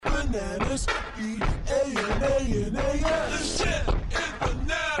bananas. B-A-N-A-N-A-S. The shit is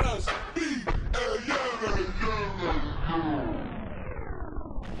bananas.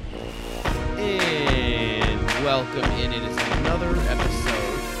 And welcome in. It is another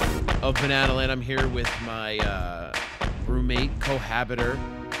episode of Banana Land. I'm here with my roommate, cohabiter,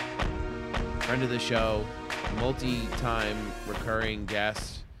 friend of the show, multi-time recurring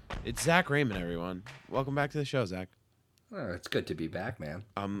guest. It's Zach Raymond, everyone. Welcome back to the show, Zach. Oh, it's good to be back, man.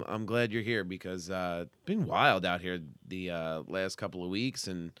 I'm glad you're here because it's been wild out here the last couple of weeks,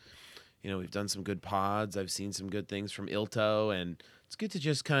 and we've done some good pods. I've seen some good things from Ilto, and it's good to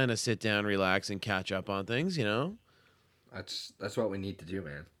just kind of sit down, relax, and catch up on things. That's what we need to do,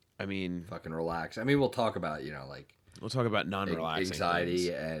 man. I mean, fucking relax. I mean, we'll talk about we'll talk about non-relaxing anxiety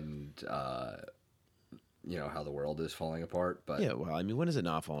things. And how the world is falling apart. But yeah, well, I mean, when is it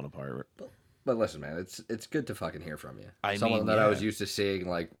not falling apart? But listen, man, it's good to fucking hear from you. Someone I was used to seeing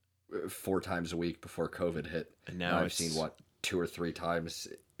like 4 times a week before COVID hit. And now I've seen 2 or 3 times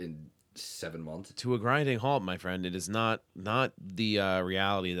in 7 months. To a grinding halt, my friend. It is not the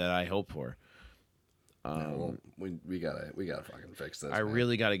reality that I hope for. No, we gotta fucking fix this. I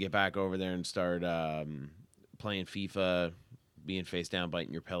really got to get back over there and start playing FIFA, being face down,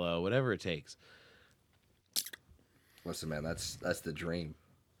 biting your pillow, whatever it takes. Listen, man, that's the dream.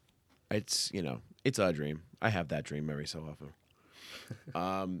 It's it's a dream. I have that dream every so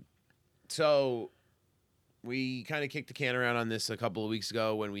often. So we kind of kicked the can around on this a couple of weeks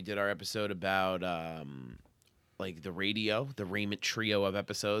ago when we did our episode about like the Raymond trio of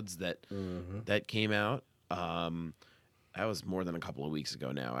episodes that came out. That was more than a couple of weeks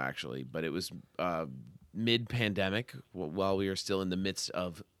ago now, actually, but it was mid-pandemic while we were still in the midst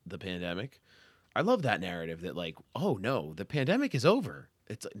of the pandemic. I love that narrative that like, oh no, the pandemic is over.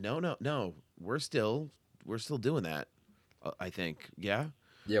 It's like, no, we're still doing that. I think, yeah.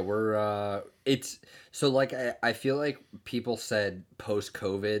 Yeah, we're it's so like I feel like people said post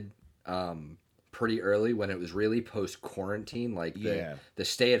COVID pretty early when it was really post quarantine, like the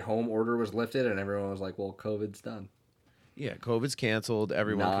stay at home order was lifted and everyone was like, well, COVID's done. Yeah, COVID's canceled.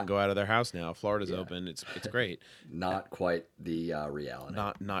 Everyone can go out of their house now. Florida's open. It's great. Not quite the reality.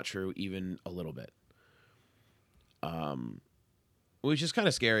 Not true even a little bit. Which is kind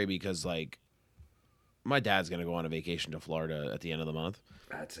of scary because like my dad's gonna go on a vacation to Florida at the end of the month.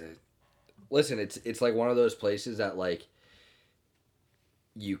 That's it. Listen, it's like one of those places that like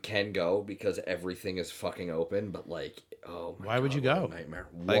you can go because everything is fucking open, but like, oh my why would you go? Nightmare.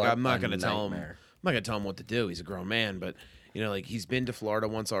 Like I'm not gonna tell him. I'm not gonna tell him what to do. He's a grown man, but like he's been to Florida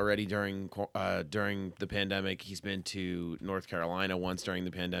once already during the pandemic. He's been to North Carolina once during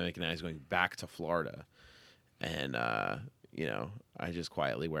the pandemic, and now he's going back to Florida. And I just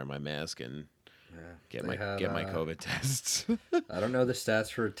quietly wear my mask and get my COVID tests. I don't know the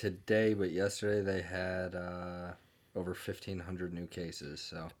stats for today, but yesterday they had over 1,500 new cases.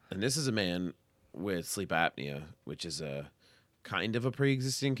 So, and this is a man with sleep apnea, which is a kind of a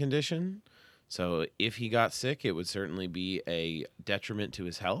pre-existing condition. So if he got sick, it would certainly be a detriment to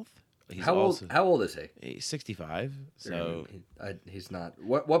his health. How old is he? He's 65. So he's not.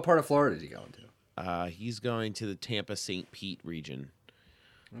 What part of Florida is he going to? He's going to the Tampa St. Pete region.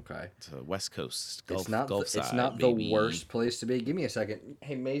 Okay. So West Coast. Gulf side, it's not baby. The worst place to be. Give me a second.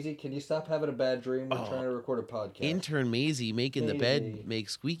 Hey, Maisie, can you stop having a bad dream? We're trying to record a podcast. Intern Maisie making the bed make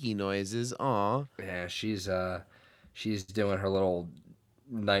squeaky noises. Aw. Yeah, she's doing her little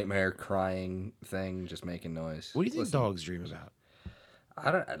nightmare crying thing, just making noise. What do you think dogs dream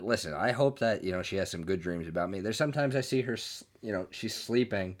about? Listen, I hope that, she has some good dreams about me. There's sometimes I see her, she's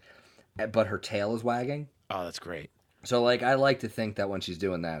sleeping, but her tail is wagging. Oh, that's great. So, like, I like to think that when she's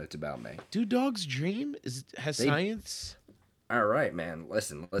doing that, it's about me. Do dogs dream? Science? All right, man.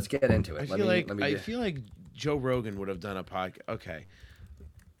 Listen, let's get into it. I feel like Joe Rogan would have done a podcast. Okay.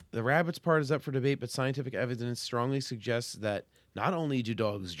 The rabbits part is up for debate, but scientific evidence strongly suggests that not only do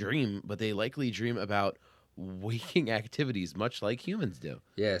dogs dream, but they likely dream about waking activities, much like humans do.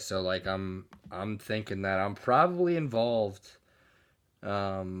 Yeah, so, like, I'm thinking that I'm probably involved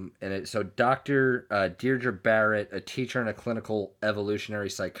in it. So Dr. Deirdre Barrett, a teacher and a clinical evolutionary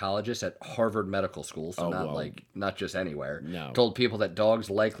psychologist at Harvard Medical School, so not just anywhere, told people that dogs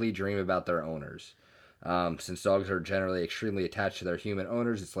likely dream about their owners. Since dogs are generally extremely attached to their human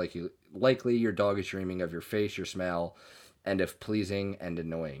owners, it's likely your dog is dreaming of your face, your smell, and of pleasing and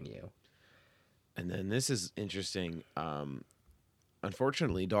annoying you. And then this is interesting.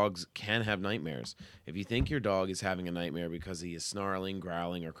 Unfortunately, dogs can have nightmares. If you think your dog is having a nightmare because he is snarling,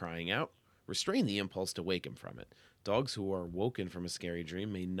 growling, or crying out, restrain the impulse to wake him from it. Dogs who are woken from a scary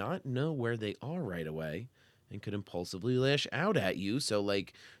dream may not know where they are right away and could impulsively lash out at you. So,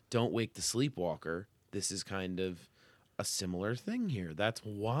 like, don't wake the sleepwalker. This is kind of a similar thing here. That's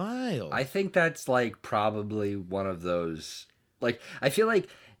wild. I think that's like probably one of those. Like, I feel like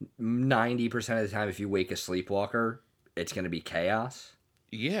 90% of the time, if you wake a sleepwalker, it's going to be chaos.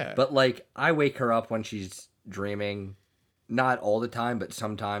 Yeah. But like, I wake her up when she's dreaming, not all the time, but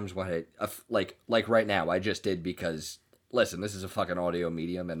sometimes when it, like right now, I just did because, listen, this is a fucking audio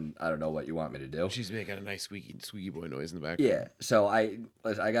medium, and I don't know what you want me to do. She's making a nice squeaky boy noise in the background. Yeah, so I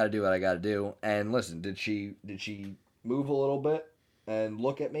got to do what I got to do. And listen, did she move a little bit and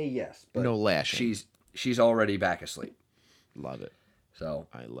look at me? Yes, but No lashing. she's already back asleep. Love it. So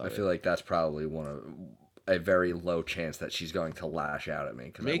I feel like that's probably a very low chance that she's going to lash out at me.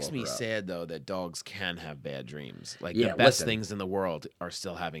 Cause Makes me sad though that dogs can have bad dreams. Like Yeah, the best listen. things in the world are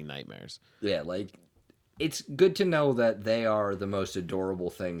still having nightmares. Yeah, like, it's good to know that they are the most adorable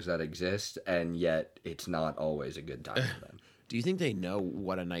things that exist, and yet it's not always a good time for them. Do you think they know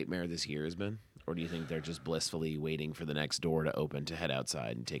what a nightmare this year has been? Or do you think they're just blissfully waiting for the next door to open to head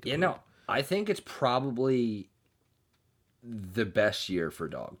outside and take a You poop? know, I think it's probably the best year for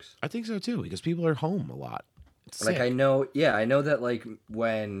dogs. I think so too, because people are home a lot. It's Like, sick. I know that, like,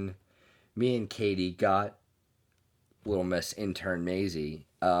 when me and Katie got little Miss Intern Maisie,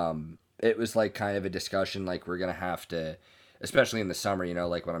 it was, like, kind of a discussion, like, we're going to have to, especially in the summer, you know,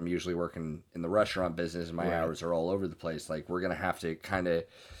 like, when I'm usually working in the restaurant business and my Right. hours are all over the place, like, we're going to have to kind of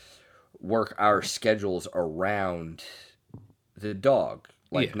work our schedules around the dog.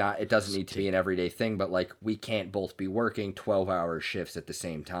 Like, Yeah. it doesn't need to be an everyday thing, but, like, we can't both be working 12-hour shifts at the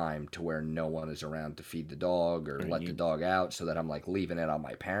same time to where no one is around to feed the dog or let the dog out, so that I'm, like, leaving it on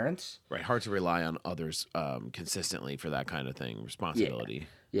my parents. Right, hard to rely on others consistently for that kind of thing, responsibility.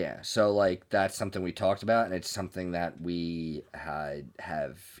 Yeah, so, like, that's something we talked about, and it's something that we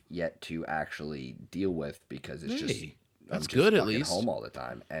have yet to actually deal with, because it's just, Hey, that's I'm just good at fucking least. home all the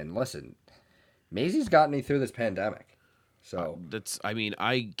time. And listen, Maisie's gotten me through this pandemic. So I mean,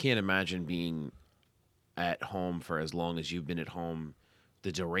 I can't imagine being at home for as long as you've been at home,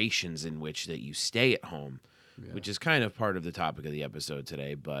 the durations in which that you stay at home, which is kind of part of the topic of the episode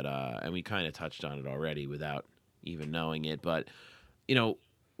today, but and we kind of touched on it already without even knowing it, but you know,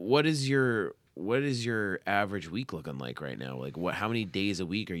 what is your average week looking like right now? Like how many days a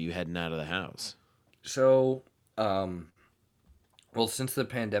week are you heading out of the house? Well, since the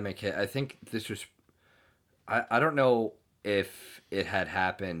pandemic hit, I think this was, I don't know if it had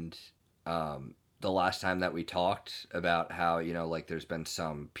happened the last time that we talked about how, you know, like, there's been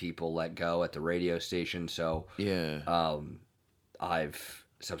some people let go at the radio station. So Yeah. I've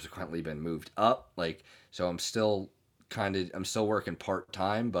subsequently been moved up. Like, so I'm still working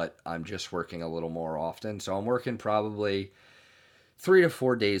part-time, but I'm just working a little more often. So I'm working probably 3 to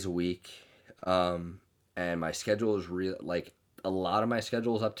 4 days a week. And my schedule is like, a lot of my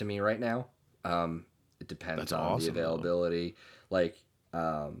schedule is up to me right now. It depends That's on awesome, the availability. Like,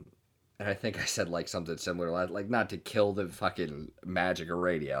 and I think I said, like, something similar, like, not to kill the fucking magic of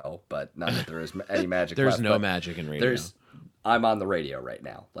radio, but not that there is any magic There's left, no but magic in radio. I'm on the radio right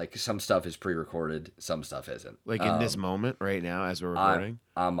now. Like, some stuff is pre-recorded, some stuff isn't. Like in this moment right now as we're I'm recording.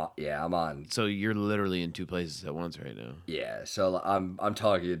 I'm on. So you're literally in two places at once right now. Yeah, so I'm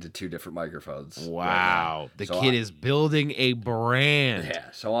talking to two different microphones. right Wow. now. The So kid is building a brand. Yeah,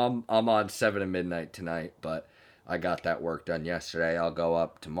 so I'm on 7 to midnight tonight, but I got that work done yesterday. I'll go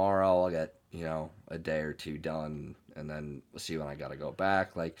up tomorrow. I'll get, you know, a day or two done, and then we'll see when I gotta go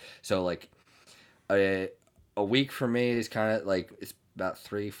back. Like, so, like, a week for me is kind of like, it's about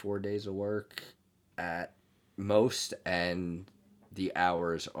 3-4 days of work at most, and the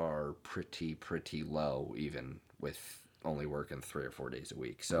hours are pretty low, even with only working 3 or 4 days a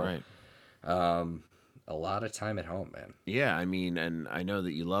week. So Right. a lot of time at home, man. Yeah, I mean, and I know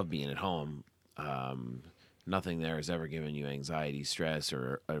that you love being at home. Nothing there has ever given you anxiety, stress,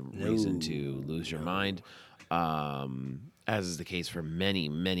 or a reason to lose your mind. As is the case for many,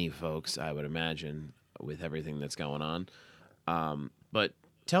 many folks, I would imagine, with everything that's going on. But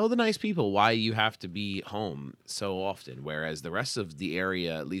tell the nice people why you have to be home so often, whereas the rest of the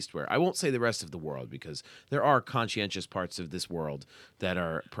area, at least where I won't say the rest of the world, because there are conscientious parts of this world that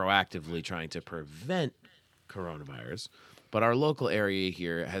are proactively trying to prevent coronavirus, but our local area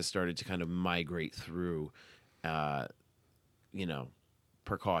here has started to kind of migrate through,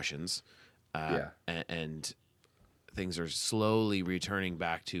 precautions, and things are slowly returning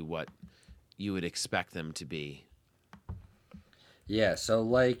back to what you would expect them to be. Yeah, so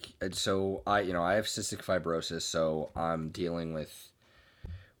I have cystic fibrosis, so I'm dealing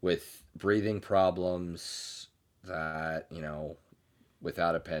with breathing problems that, you know,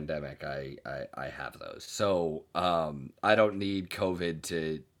 without a pandemic, I have those. So I don't need COVID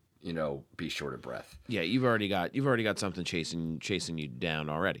to, be short of breath. Yeah, you've already got something chasing you down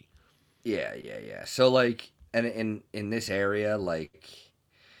already. Yeah. So like, and in this area, like,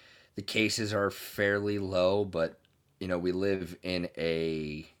 the cases are fairly low, but we live in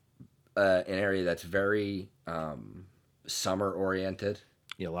an area that's very summer oriented.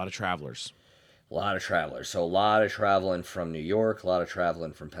 Yeah, a lot of travelers. A lot of travelers. So a lot of traveling from New York, a lot of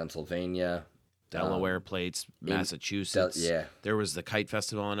traveling from Pennsylvania. Delaware plates, Massachusetts. Yeah. There was the Kite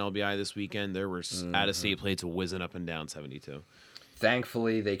Festival on LBI this weekend. There were out-of-state plates whizzing up and down 72.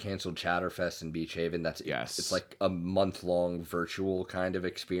 Thankfully, they canceled Chatterfest in Beach Haven. Yes. It's like a month-long virtual kind of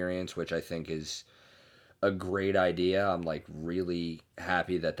experience, which I think is a great idea. I'm like really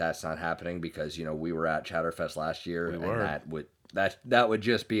happy that that's not happening because we were at Chatterfest last year, and that would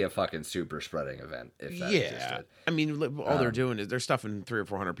just be a fucking super spreading event if that existed. I mean, all they're doing is they're stuffing 300 or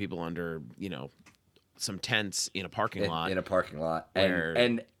 400 people under some tents in a parking lot. In a parking lot, where...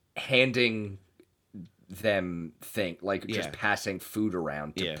 and handing them just passing food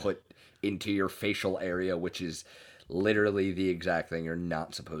around to put into your facial area, which is literally the exact thing you're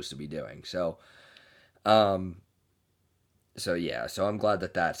not supposed to be doing. So I'm glad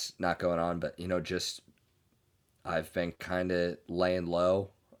that that's not going on, but just I've been kind of laying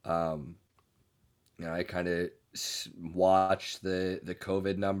low. I kind of watched the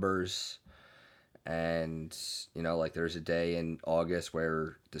COVID numbers, and like there's a day in August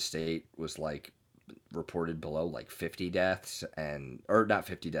where the state was like reported below like 50 deaths or not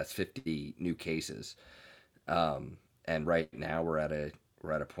 50 deaths, 50 new cases. And right now we're at a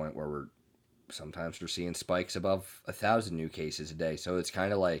point where we're seeing spikes above 1,000 new cases a day. So it's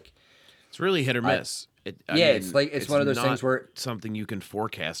kind of like it's really hit or miss. It's one of those things where something you can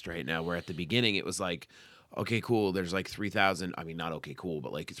forecast right now. Where at the beginning it was like, okay, cool. There's like 3,000. I mean, not okay, cool,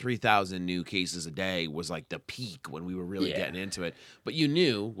 but like 3,000 new cases a day was like the peak when we were really getting into it. But you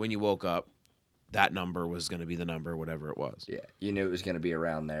knew when you woke up that number was going to be the number, whatever it was. Yeah, you knew it was going to be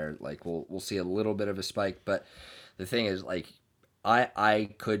around there. Like we'll see a little bit of a spike, but the thing is, like, I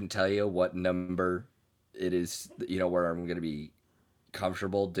couldn't tell you what number it is. Where I'm going to be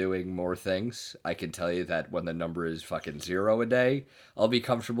comfortable doing more things. I can tell you that when the number is fucking 0 a day, I'll be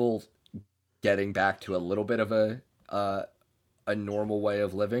comfortable getting back to a little bit of a normal way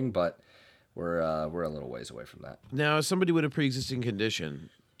of living, but we're a little ways away from that. Now, as somebody with a pre-existing condition,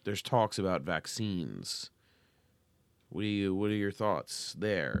 there's talks about vaccines. What are your thoughts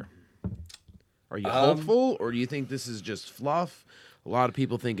there? Are you hopeful, or do you think this is just fluff? A lot of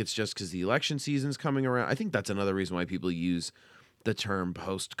people think it's just because the election season's coming around. I think that's another reason why people use the term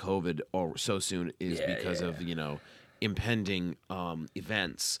post-COVID or so soon is because of impending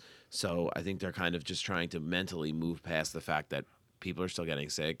events. So I think they're kind of just trying to mentally move past the fact that people are still getting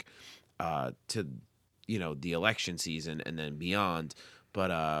sick to the election season and then beyond.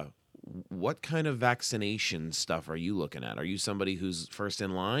 But what kind of vaccination stuff are you looking at? Are you somebody who's first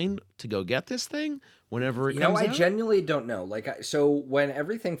in line to go get this thing whenever it comes out? I genuinely don't know. So when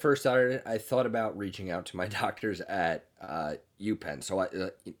everything first started, I thought about reaching out to my doctors at UPenn.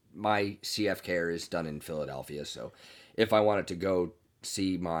 So my CF care is done in Philadelphia. So if I wanted to go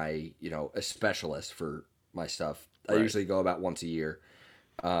see my, a specialist for my stuff, I usually go about once a year.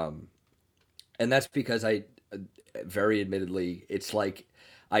 And that's because very admittedly, it's like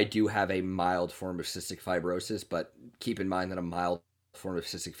I do have a mild form of cystic fibrosis, but keep in mind that a mild form of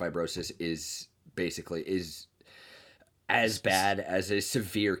cystic fibrosis is as bad as a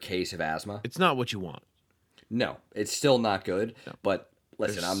severe case of asthma. It's not what you want. No, it's still not good. No. But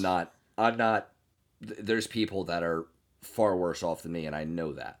listen, I'm not. There's people that are far worse off than me, and I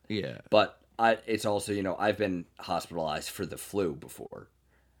know that. Yeah. But it's also, I've been hospitalized for the flu before.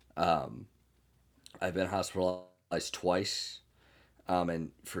 I've been hospitalized twice.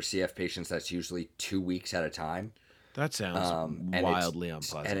 And for CF patients, that's usually 2 weeks at a time. That sounds wildly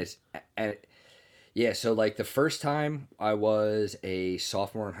unpleasant. So like the first time I was a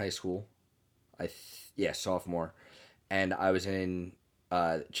sophomore in high school, sophomore, and I was in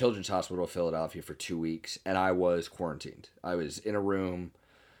Children's Hospital of Philadelphia for 2 weeks, and I was quarantined. I was in a room.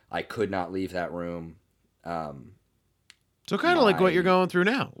 I could not leave that room. So kind of like what you're going through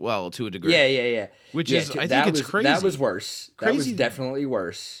now. Well, to a degree. Yeah. Which is, I think it's crazy. That was worse. That was definitely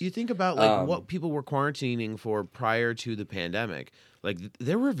worse. You think about what people were quarantining for prior to the pandemic. Like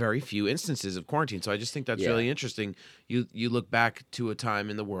there were very few instances of quarantine. So I just think that's really interesting. You look back to a time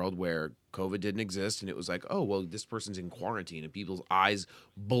in the world where COVID didn't exist, and it was like, oh, well, this person's in quarantine, and people's eyes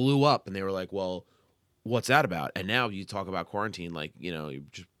blew up, and they were like, well, what's that about? And now you talk about quarantine like, you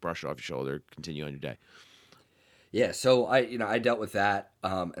just brush it off your shoulder, continue on your day. Yeah, so I dealt with that,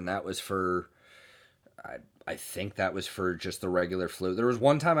 and that was for, I think that was for just the regular flu. There was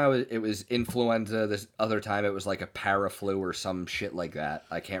one time it was influenza. This other time it was like a paraflu or some shit like that.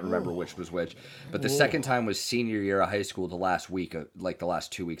 I can't remember which was which. But the second time was senior year of high school, the last week, like the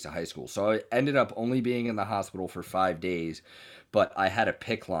last 2 weeks of high school. So I ended up only being in the hospital for 5 days, but I had a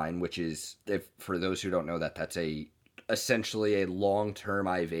PICC line, which is, if for those who don't know that, that's essentially a long-term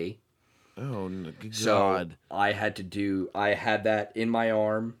IV. Oh, good So God. I had that in my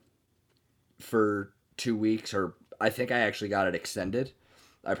arm for 2 weeks, or I think I actually got it extended.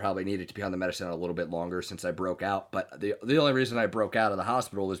 I probably needed to be on the medicine a little bit longer since I broke out. But the only reason I broke out of the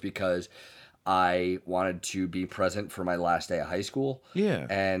hospital was because I wanted to be present for my last day of high school. Yeah.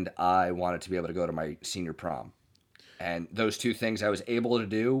 And I wanted to be able to go to my senior prom. And those two things I was able to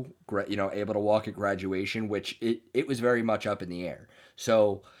do, able to walk at graduation, which it was very much up in the air.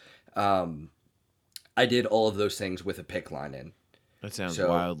 So I did all of those things with a PICC line in. That sounds So-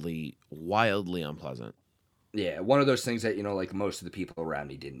 wildly unpleasant. Yeah, one of those things that, like most of the people around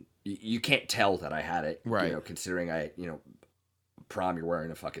me didn't. You can't tell that I had it, Right. considering prom, you're wearing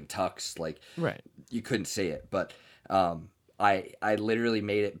a fucking tux, like Right. you couldn't see it. But I literally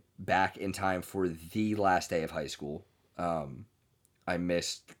made it back in time for the last day of high school. I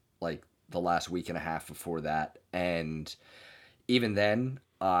missed like the last week and a half before that, and even then,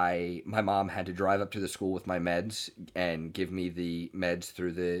 my mom had to drive up to the school with my meds and give me the meds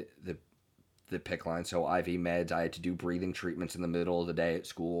through the PICC line. So IV meds. I had to do breathing treatments in the middle of the day at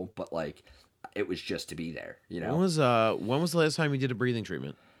school, but like it was just to be there, When was the last time you did a breathing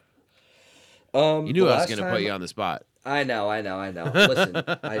treatment? You You knew I was going to put you on the spot. I know. Listen, You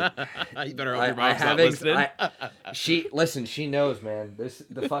better hope your mom's not having- listening. She knows, man.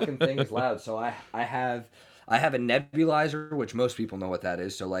 The fucking thing is loud. So I have a nebulizer, which most people know what that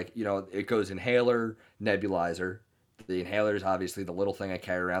is. So like, it goes inhaler, nebulizer. The inhaler is obviously the little thing I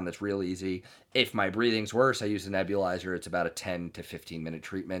carry around that's real easy. If my breathing's worse, I use the nebulizer. It's about a 10 to 15 minute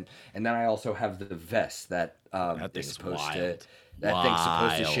treatment. And then I also have the vest that That is thing's supposed wild. thing's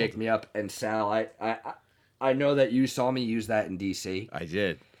supposed to Wild. shake me up. And Sal, I know that you saw me use that in DC I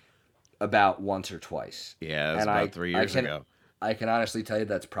did. about once or twice. Yeah, that was And about 3 years ago. I can honestly tell you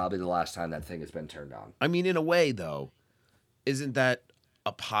that's probably the last time that thing has been turned on. I mean, in a way, though, isn't that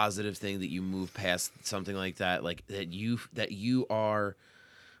a positive thing that you move past something like that? Like that you are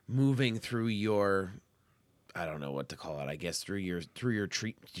moving through your, I don't know what to call it. I guess through your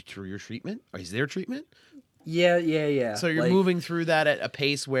treatment. Is there treatment? Yeah. So you're moving through that at a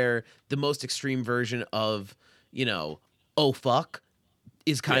pace where the most extreme version of, oh fuck,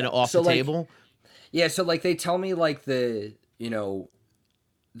 is kind of off So, the like, table. Yeah, so like they tell me like the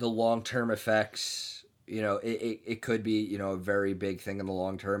long-term effects, it could be, a very big thing in the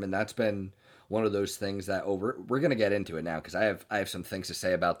long term, and that's been one of those things that we're going to get into it now because I have some things to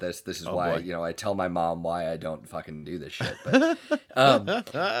say about this. This is Oh, why, boy. I tell my mom why I don't fucking do this shit. But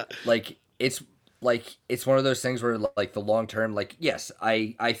it's one of those things where like the long term, like yes,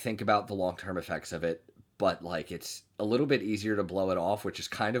 I think about the long-term effects of it, but like it's a little bit easier to blow it off, which is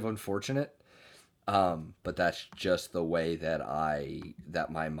kind of unfortunate. But that's just the way that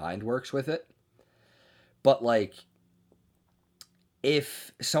my mind works with it. But like,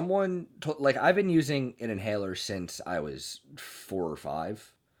 if someone like I've been using an inhaler since I was 4 or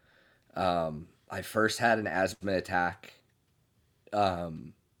 5. I first had an asthma attack,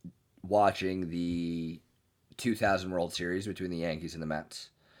 watching the 2000 World Series between the Yankees and the Mets.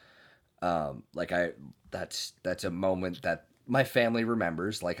 That's a moment that my family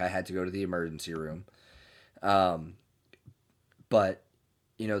remembers. Like I had to go to the emergency room. But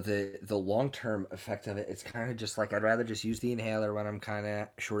the long-term effect of it, it's kind of just like I'd rather just use the inhaler when I'm kind of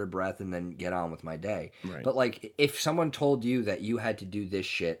short of breath and then get on with my day. Right. But like if someone told you that you had to do this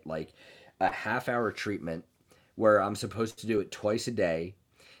shit, like a half-hour treatment where I'm supposed to do it twice a day,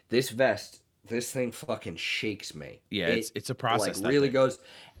 this thing fucking shakes me. Yeah, it's a process. Like that really thing. goes,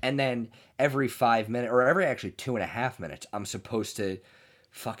 and then every 5 minutes or every actually 2.5 minutes, I'm supposed to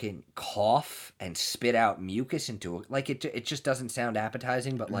fucking cough and spit out mucus into it. Like it just doesn't sound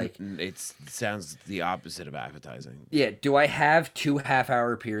appetizing, but like It sounds the opposite of appetizing. yeah. Do I have 2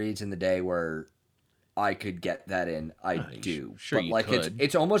 half-hour periods in the day where I could get that in? I do. sure but you like could.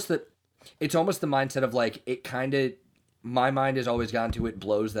 it's almost the mindset of like it kind of. My mind has always gone to it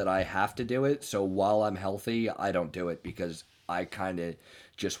blows that I have to do it. So while I'm healthy, I don't do it because I kind of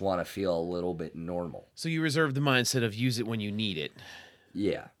just want to feel a little bit normal. So you reserve the mindset of use it when you need it.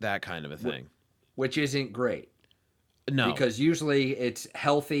 Yeah, That kind of a thing. which isn't great. No. Because usually it's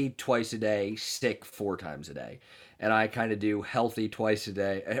healthy twice a day, sick 4 times a day. And I kind of do healthy twice a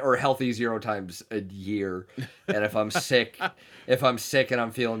day or healthy 0 times a year. And if I'm sick, and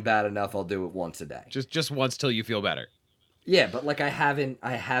I'm feeling bad enough, I'll do it once a day. Just once till you feel better. Yeah, but like I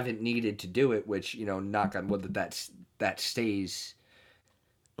haven't needed to do it, which, knock on wood that stays.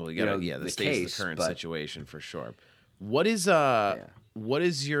 Well, you gotta, the that stays case, the current but- situation for sure. What is Yeah. what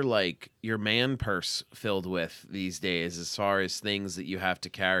is your your man purse filled with these days as far as things that you have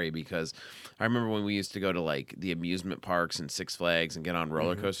to carry? Because I remember when we used to go to like the amusement parks and Six Flags and get on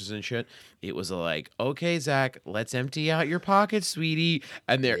roller coasters and shit. It was like, okay, Zach, let's empty out your pockets, sweetie.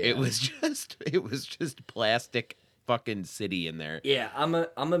 And there it Yeah. was just plastic fucking city in there. Yeah, I'm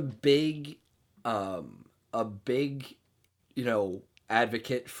a big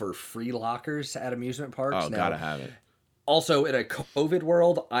advocate for free lockers at amusement parks. Oh, Now, gotta have it. also, in a COVID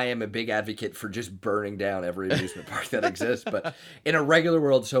world, I am a big advocate for just burning down every amusement park that exists. But in a regular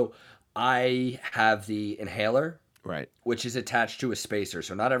world, so I have the inhaler, Right. which is attached to a spacer.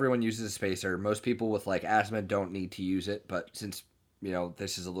 So not everyone uses a spacer. Most people with like asthma don't need to use it. But since,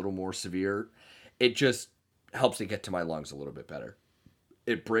 this is a little more severe, it just helps it get to my lungs a little bit better.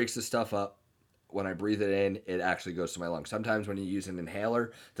 It breaks the stuff up. When I breathe it in, it actually goes to my lungs. Sometimes when you use an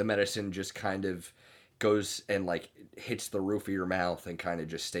inhaler, the medicine just kind of goes and like hits the roof of your mouth and kind of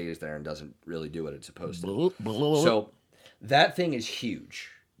just stays there and doesn't really do what it's supposed to. So that thing is huge.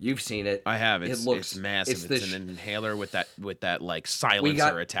 You've seen it. I have. It It's looks massive. It's an inhaler with that like We silencer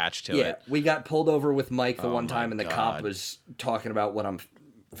got- attached to yeah, it. we got pulled over with Mike the Oh one my time, and the cop God. was talking about what I'm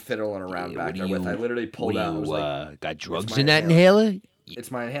fiddling around back What there do with. I you- literally pulled what out. do I was you, like, got drugs my in that inhaler?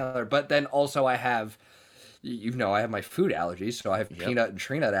 it's my inhaler. But then also I have, I have my food allergies, so I have peanut and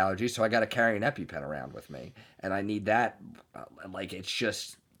tree nut allergies, so I got to carry an EpiPen around with me, and I need that. Like it's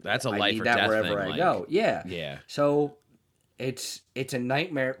just That's a I life need or that death wherever thing. I Mike. go. Yeah. Yeah. So it's a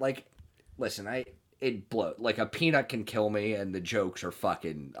nightmare. Like, listen, it blows. Like a peanut can kill me, and the jokes are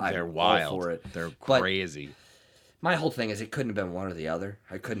fucking. They're I'm wild. all for it. They're But crazy. my whole thing is it couldn't have been one or the other.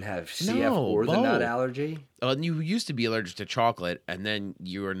 I couldn't have CF No, or the nut both. allergy. And you used to be allergic to chocolate, and then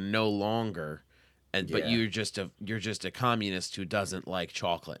you are no longer. But Yeah. you're just a communist who doesn't like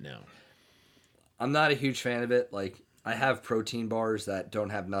chocolate now. I'm not a huge fan of it. Like I have protein bars that don't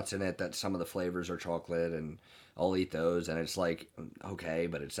have nuts in it. That some of the flavors are chocolate, and I'll eat those. And it's like okay,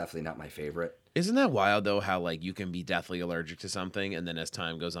 but it's definitely not my favorite. Isn't that wild though? How like you can be deathly allergic to something, and then as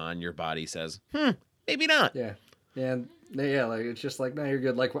time goes on, your body says, maybe not. Yeah, yeah. Like it's just like no, you're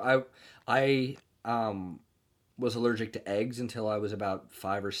good. Like I was allergic to eggs until I was about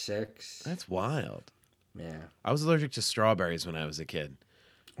 5 or 6. That's wild. Yeah. I was allergic to strawberries when I was a kid.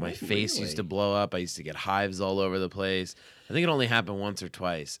 My face used to really? blow up. I used to get hives all over the place. I think it only happened once or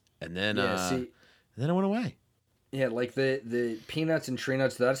twice, and then See, then it went away. yeah, like the peanuts and tree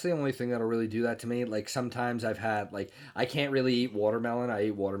nuts, that's the only thing that'll really do that to me. Like sometimes I've had like I can't really eat watermelon. I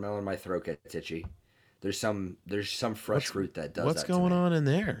eat watermelon, my throat gets itchy. There's some fresh fruit that does What's that to going me. on in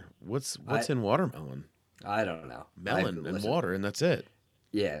there? What's in watermelon? I don't know. Melon and listen, water, and that's it.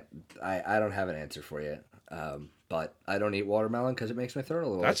 Yeah, I don't have an answer for you. But I don't eat watermelon because it makes my throat a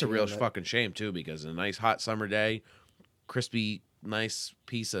little. That's a itchy, real and that- fucking shame too, because a nice hot summer day, crispy, nice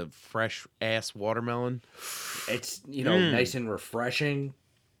piece of fresh ass watermelon. It's nice and refreshing,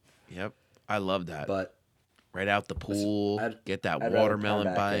 Yep, I love that. but Right out the pool, get that I'd rather watermelon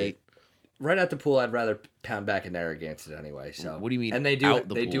pound back bite. right at the pool, I'd rather pound back a Narragansett anyway. So What do you mean? And they do. out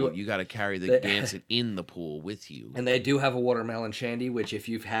the They pool? do. You got to carry the they- Gansett in the pool with you. And they do have a watermelon shandy, which if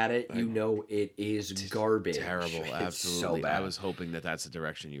you've had it, you know it is garbage. Terrible, It's absolutely. so bad. I was hoping that that's the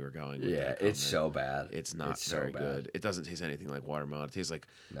direction you were going. With Yeah, that it's comment. so bad. It's not It's so very bad. good. It doesn't taste anything like watermelon. It tastes like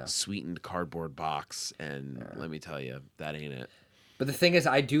No. sweetened cardboard box, and let me tell you, that ain't it. But the thing is,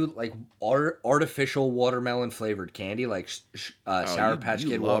 I do like artificial watermelon flavored candy, like Sour Patch you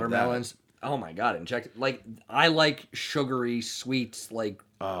Kid love watermelons. Oh my god, injected. Like I like sugary sweets, like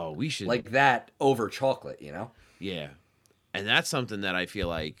Oh, we should that over chocolate. Yeah. And that's something that I feel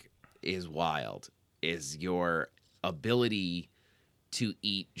like is wild, is your ability to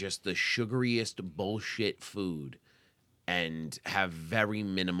eat just the sugariest bullshit food and have very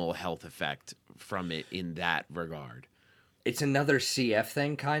minimal health effect from it in that regard. It's another CF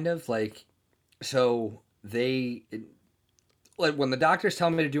thing, kind of like. So like when the doctors tell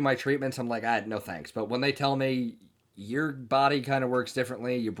me to do my treatments, I'm like, no thanks. But when they tell me your body kind of works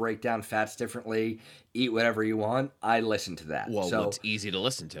differently, you break down fats differently, eat whatever you want, I listen to that. Well, so it's easy to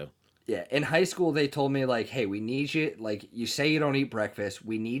listen to. yeah, in high school they told me like, hey, we need you. Like you say you don't eat breakfast,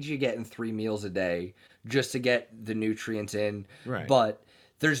 we need you getting 3 meals a day just to get the nutrients in. Right. But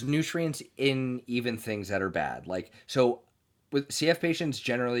there's nutrients in even things that are bad. Like, so with CF patients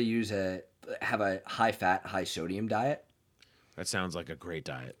generally have a high fat, high sodium diet. That sounds like a great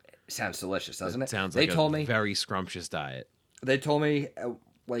diet. Sounds delicious, doesn't it? Sounds They like told a me, very scrumptious diet. they told me,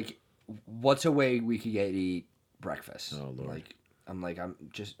 like, what's a way we could get to eat breakfast? Oh, Lord. Like,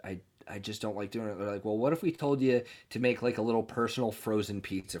 I just don't like doing it. They're like, well, what if we told you to make like a little personal frozen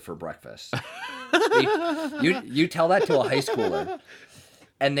pizza for breakfast? you tell that to a high schooler,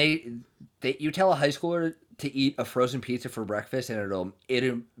 and you tell a high schooler to eat a frozen pizza for breakfast, and it'll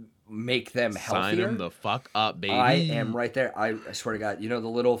make them healthier. Sign them the fuck up, baby. I am right there. I swear to God, you know the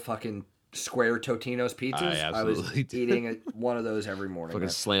little fucking square Totino's pizzas? I was absolutely do. eating one of those every morning. Fucking man.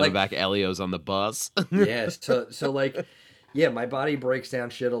 slamming Like, back Elios on the bus. yeah, so like, yeah, my body breaks down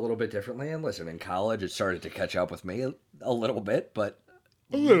shit a little bit differently. And listen, in college, it started to catch up with me a little bit, but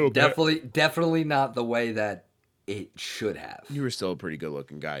definitely not the way that it should have. You were still a pretty good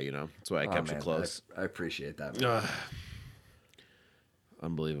looking guy, you know. That's why I kept you Man, close. I appreciate that. Man.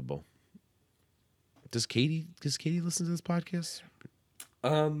 Unbelievable. Does Katie listen to this podcast?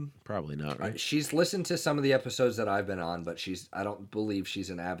 Probably not, right? She's listened to some of the episodes that I've been on, but I don't believe she's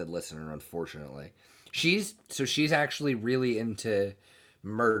an avid listener, unfortunately. She's actually really into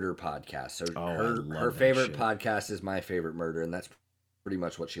murder podcasts. So her favorite podcast is My Favorite Murder, and that's pretty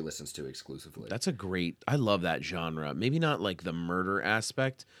much what she listens to exclusively. I love that genre. Maybe not like the murder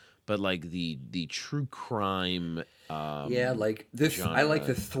aspect, but like the true crime. Yeah, like this. I like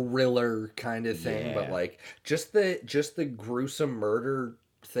the thriller kind of thing, but like just the gruesome murder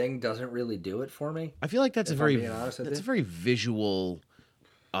thing doesn't really do it for me. I feel like that's a very visual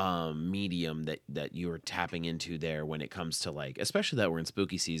medium that you're tapping into there when it comes to like, especially that we're in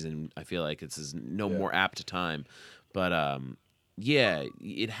spooky season. I feel like it's more apt time, but yeah,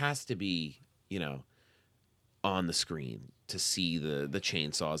 it has to be, you know, on the screen to see the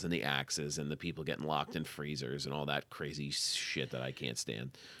chainsaws and the axes and the people getting locked in freezers and all that crazy shit that I can't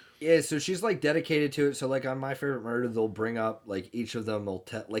stand. Yeah, so she's like dedicated to it. So like on My Favorite Murder, they'll bring up like each of them will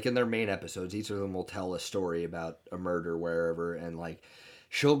tell, like in their main episodes, each of them will tell a story about a murder wherever, and like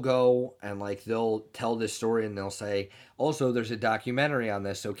she'll go and like they'll tell this story and they'll say, also there's a documentary on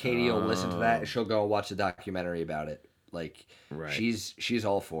this. So Katie will listen to that and she'll go and watch the documentary about it. Like she's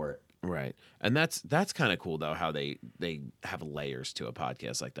all for it. Right. And that's kind of cool though, how they have layers to a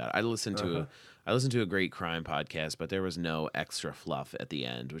podcast like that. I listened to a great crime podcast, but there was no extra fluff at the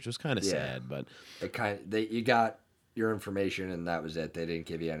end, which was kind of sad, but you got your information and that was it. They didn't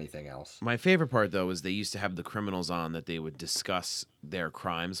give you anything else. My favorite part though was they used to have the criminals on that they would discuss their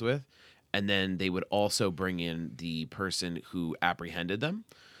crimes with, and then they would also bring in the person who apprehended them.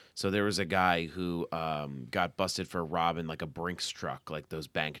 So there was a guy who got busted for robbing like a Brinks truck, like those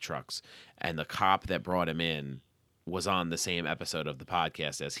bank trucks. And the cop that brought him in was on the same episode of the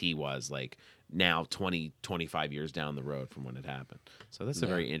podcast as he was, like now 20, 25 years down the road from when it happened. So that's a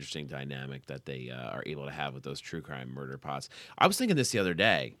very interesting dynamic that they are able to have with those true crime murder pods. I was thinking this the other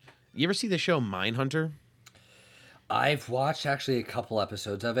day. You ever see the show Mindhunter? I've watched actually a couple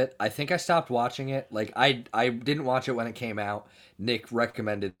episodes of it. I think I stopped watching it. Like I didn't watch it when it came out. Nick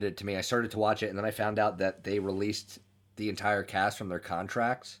recommended it to me. I started to watch it, and then I found out that they released the entire cast from their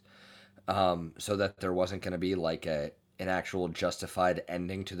contracts, so that there wasn't going to be like an actual justified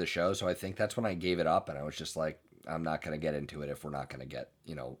ending to the show. So I think that's when I gave it up, and I was just like, I'm not going to get into it if we're not going to get,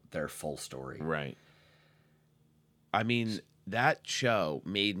 you know, their full story. Right. I mean, that show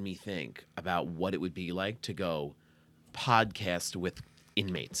made me think about what it would be like to go podcast with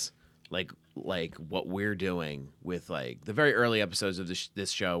inmates, like what we're doing with like the very early episodes of this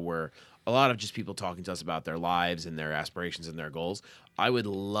show were a lot of just people talking to us about their lives and their aspirations and their goals. I would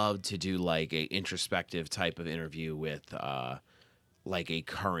love to do like a introspective type of interview with like a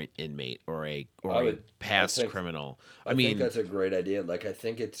current inmate or a past criminal. I mean, think that's a great idea. Like I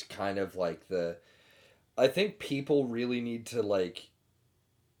think it's kind of like I think people really need to like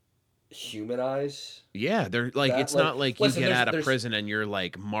humanize. Yeah, they're like, it's not like you get out of prison and you're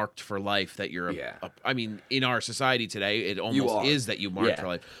like marked for life that you're I mean, in our society today it almost is that you marked for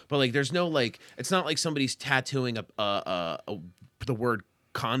life, but like there's no like, it's not like somebody's tattooing the word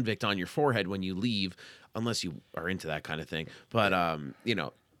convict on your forehead when you leave, unless you are into that kind of thing, but you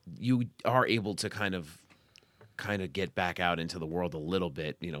know, you are able to kind of get back out into the world a little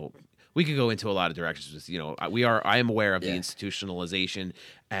bit. You know, we could go into a lot of directions with, you know, I am aware of the institutionalization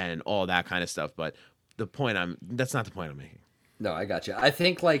and all that kind of stuff, but that's not the point I'm making. No, I got you. I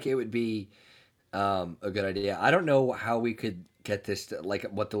think like it would be a good idea. I don't know how we could get this to, like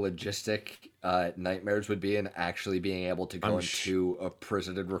what the logistic nightmares would be in actually being able to go into a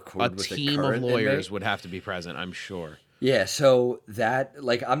prison and record with a team of lawyers inmate. Would have to be present, I'm sure. Yeah, so that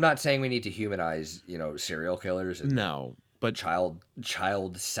like I'm not saying we need to humanize, serial killers and No, but child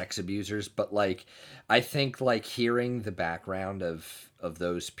sex abusers, but like I think like hearing the background of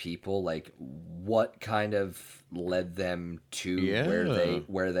those people, like what kind of led them to yeah.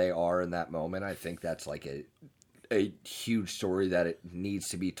 where they are in that moment, I think that's like a huge story that it needs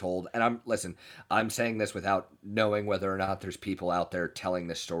to be told. And I'm saying this without knowing whether or not there's people out there telling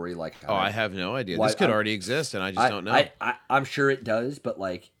this story. Like, Oh, I have no idea. Why- This could I'm- already exist, and I just don't know. I'm sure it does, but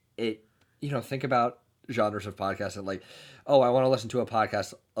like it, think about genres of podcasts and like, oh, I want to listen to a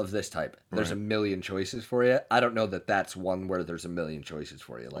podcast of this type. There's Right. a million choices for you. I don't know that that's one where there's a million choices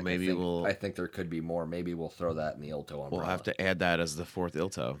for you. Like, maybe I think there could be more. Maybe we'll throw that in the Ilto umbrella. We'll have to add that as the fourth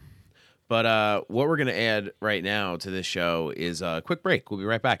Ilto. But what we're going to add right now to this show is a quick break. We'll be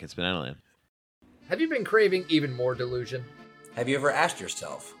right back. It's Banana Land. Have you been craving even more delusion? Have you ever asked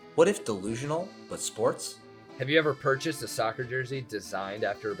yourself, what if delusional but sports? Have you ever purchased a soccer jersey designed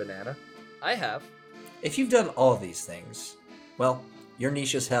after a banana? I have. If you've done all of these things, well, you're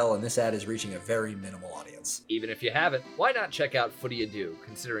niche as hell and this ad is reaching a very minimal audience. Even if you haven't, why not check out Footy Ado,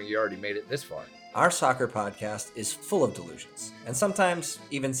 considering you already made it this far? Our soccer podcast is full of delusions, and sometimes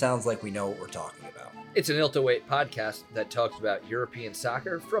even sounds like we know what we're talking about. It's an Ilto-Weight podcast that talks about European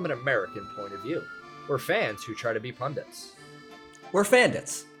soccer from an American point of view. We're fans who try to be pundits. We're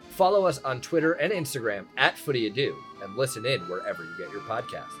Fandits. Follow us on Twitter and Instagram at Footy Ado, and listen in wherever you get your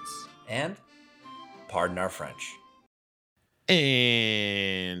podcasts. And, pardon our French.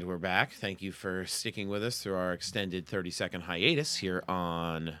 And we're back. Thank you for sticking with us through our extended 30-second hiatus here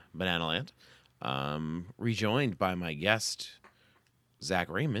on Banana Land. Rejoined by my guest, Zach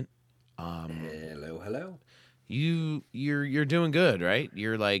Raymond. Hello. You're doing good, right?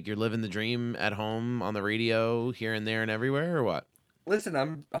 You're living the dream at home on the radio here and there and everywhere, or what? Listen,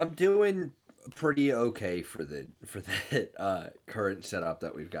 I'm doing pretty okay for the current setup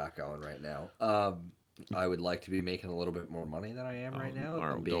that we've got going right now. I would like to be making a little bit more money than I am right now. If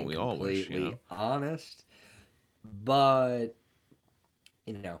I'm being don't we all wish, completely honest, but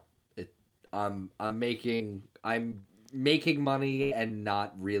I'm making money and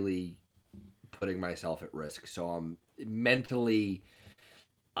not really putting myself at risk. So I'm mentally,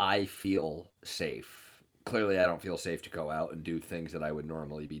 I feel safe. Clearly, I don't feel safe to go out and do things that I would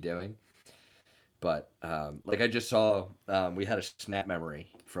normally be doing. But like I just saw, we had a snap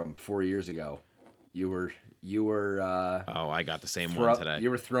memory from 4 years ago. You were. Oh, I got the same one today.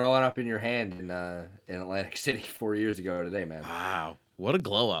 You were throwing up in your hand in Atlantic City 4 years ago today, man. Wow, what a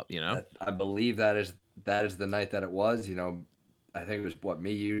glow up, I believe that is the night that it was. I think it was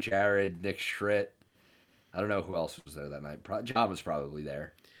me, you, Jared, Nick Schritt. I don't know who else was there that night. John was probably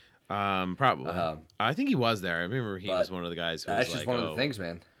there. Probably. I think he was there. I remember he was one of the guys who was that's just one of the things,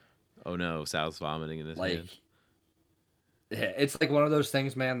 man. Oh no, Sal's vomiting in this Like, hand. yeah, it's like one of those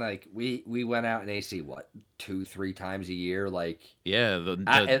things, man. Like we went out in AC 2-3 times a year. Like, Yeah, the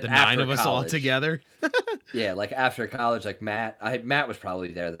after 9 of us all college. together. yeah, like after college, like Matt was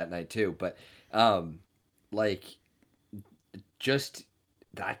probably there that night too. But like just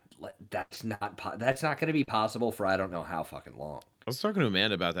that's not going to be possible for I don't know how fucking long. I was talking to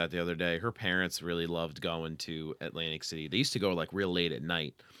Amanda about that the other day. Her parents really loved going to Atlantic City. They used to go like real late at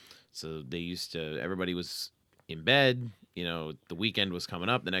night. So everybody was in bed. The weekend was coming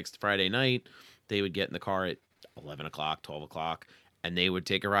up. The next Friday night, they would get in the car at 11 o'clock, 12 o'clock, and they would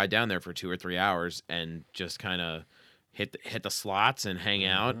take a ride down there for 2 or 3 hours and just kind of hit the slots and hang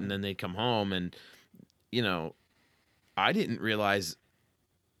out. And then they'd come home. And, I didn't realize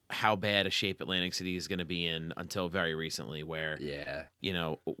how bad a shape Atlantic City is going to be in until very recently, where Yeah.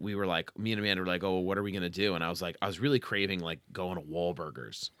 we were like, me and Amanda were like, oh, what are we going to do? And I was really craving like going to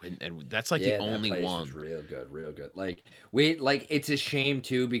Wahlburgers, and that's like the only that place one. was real good. Like it's a shame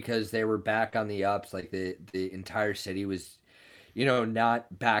too because they were back on the ups. Like the entire city was,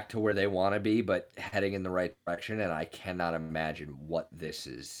 not back to where they want to be, but heading in the right direction. And I cannot imagine what this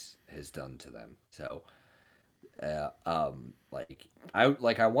has done to them. So, I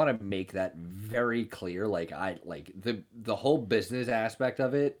want to make that very clear. Like the whole business aspect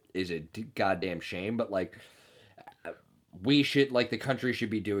of it is a goddamn shame, but like we should, like, the country should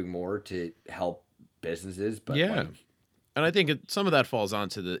be doing more to help businesses. But Yeah. And I think some of that falls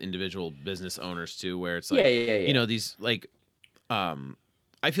onto the individual business owners too, where it's like, yeah. These like,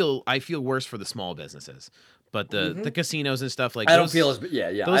 I feel worse for the small businesses, but the casinos and stuff like I those, don't feel as those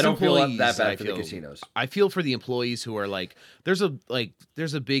I don't feel employees, that bad I for feel- the casinos. I feel for the employees who are like, there's a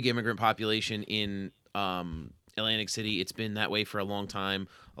big immigrant population in Atlantic City. It's been that way for a long time.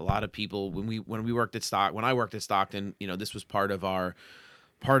 A lot of people when I worked at Stockton, this was part of our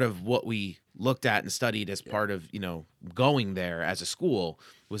part of what we looked at and studied as part of, going there as a school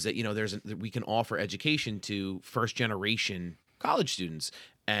was that, we can offer education to first generation college students.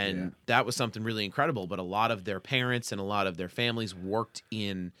 And that was something really incredible. But a lot of their parents and a lot of their families worked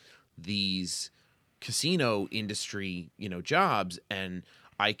in these casino industry, jobs. And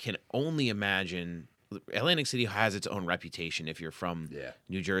I can only imagine Atlantic City has its own reputation. If you're from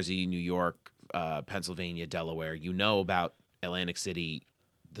New Jersey, New York, Pennsylvania, Delaware, about Atlantic City,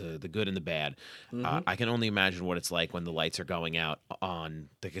 the good and the bad. I can only imagine what it's like when the lights are going out on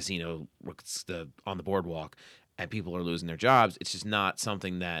the casino, on the boardwalk, and people are losing their jobs. It's just not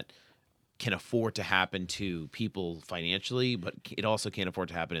something that can afford to happen to people financially, but it also can't afford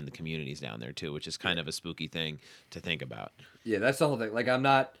to happen in the communities down there too, which is kind of a spooky thing to think about. Yeah, that's the whole thing. Like, I'm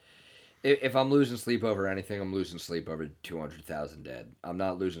not. If I'm losing sleep over anything, I'm losing sleep over 200,000 dead. I'm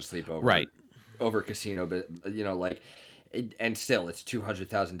not losing sleep over casino, but and still, it's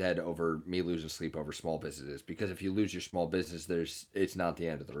 200,000 dead over me losing sleep over small businesses. Because if you lose your small business, it's not the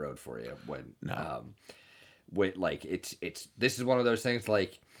end of the road for you. This is one of those things.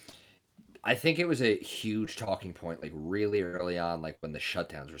 Like, I think it was a huge talking point, like really early on, like when the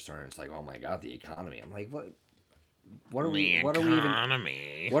shutdowns were starting. It's like, oh my god, the economy. I'm like, what are we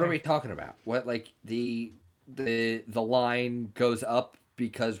talking about? What, like, the line goes up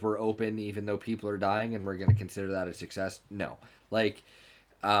because we're open even though people are dying and we're going to consider that a success? No. Like,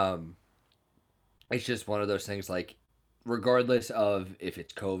 it's just one of those things, like, regardless of if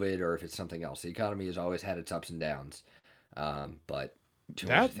it's COVID or if it's something else, the economy has always had its ups and downs. But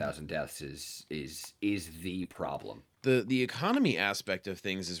 200,000 deaths is the problem. The economy aspect of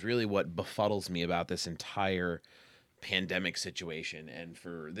things is really what befuddles me about this entire pandemic situation. And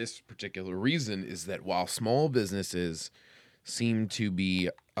for this particular reason is that while small businesses seem to be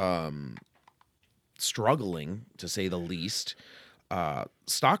struggling, to say the least,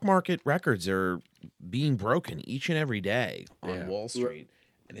 stock market records are being broken each and every day on Wall Street.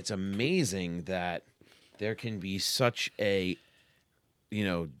 And it's amazing that there can be such a,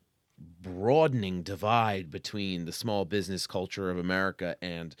 broadening divide between the small business culture of America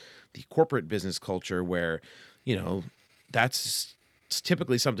and the corporate business culture where, that's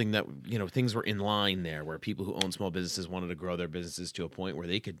typically something that, things were in line there where people who own small businesses wanted to grow their businesses to a point where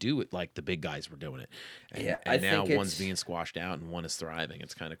they could do it like the big guys were doing it. And, and now one's being squashed out and one is thriving.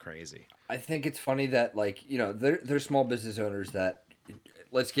 It's kind of crazy. I think it's funny that, like, there's small business owners that,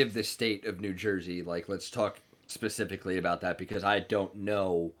 let's give the state of New Jersey, like, let's talk specifically about that because I don't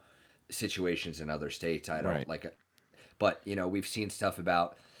know situations in other states. I don't but we've seen stuff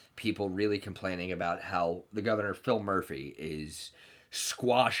about people really complaining about how the governor, Phil Murphy, is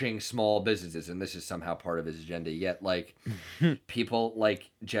squashing small businesses, and this is somehow part of his agenda. Yet, like, people like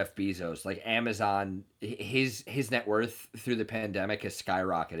Jeff Bezos, like Amazon, his net worth through the pandemic has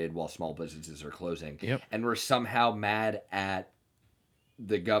skyrocketed while small businesses are closing. And we're somehow mad at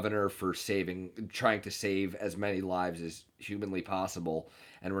the governor for trying to save as many lives as humanly possible,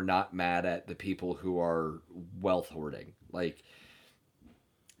 and we're not mad at the people who are wealth hoarding. Like,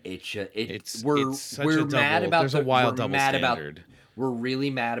 we're mad about there's a wild double standard. We're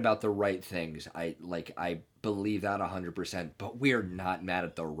really mad about the right things. I believe that 100%, but we're not mad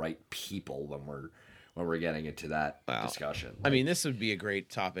at the right people when we're getting into that discussion. I mean, this would be a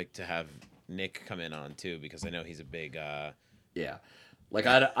great topic to have Nick come in on too, because I know he's a big Like,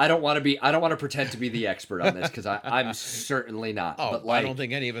 I don't want to pretend to be the expert on this because I'm certainly not. Oh, but, like, I don't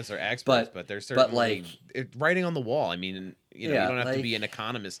think any of us are experts, but there's certainly writing on the wall. I mean, you don't have to be an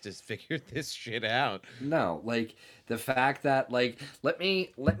economist to figure this shit out. No, like, the fact that, like, let me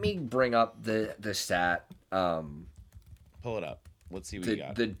bring up the stat. Pull it up. Let's see what you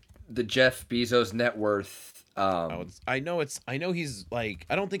got. The Jeff Bezos net worth. I know he's like,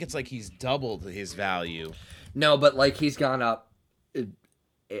 I don't think it's like he's doubled his value. No, but, like, he's gone up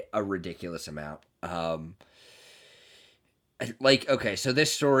a ridiculous amount. Okay, so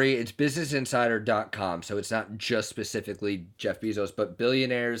this story, it's businessinsider.com, so it's not just specifically Jeff Bezos, but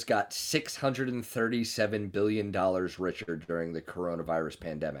billionaires got $637 billion richer during the coronavirus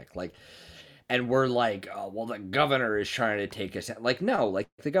pandemic. Like, and we're like, oh, well, the governor is trying to take us out. Like, no, like,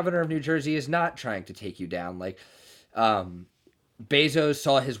 the governor of New Jersey is not trying to take you down. Like, Bezos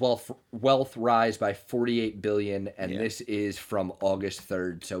saw his wealth rise by $48 billion, and this is from August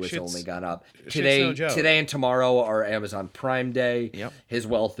 3rd, so it's only gone up. Today and tomorrow are Amazon Prime Day. Yep. His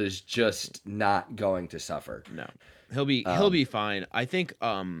wealth is just not going to suffer. No, he'll be fine. I think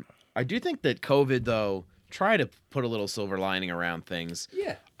I do think that COVID, though, try to put a little silver lining around things.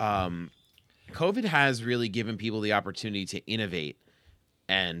 Yeah. COVID has really given people the opportunity to innovate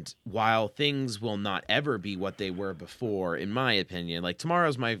And while things will not ever be what they were before, in my opinion, like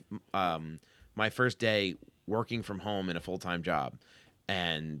tomorrow's my first day working from home in a full-time job,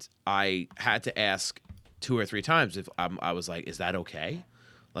 and I had to ask 2 or 3 times if I was like, is that okay?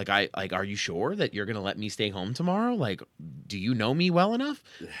 Like, are you sure that you're gonna let me stay home tomorrow? Like, do you know me well enough?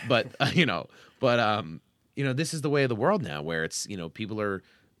 But this is the way of the world now, where it's, people are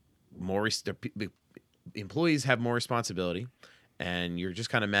more employees have more responsibility, and you're just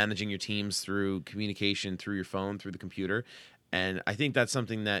kind of managing your teams through communication, through your phone, through the computer. And I think that's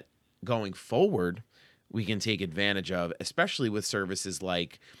something that going forward we can take advantage of, especially with services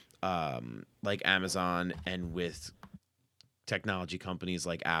like Amazon and with technology companies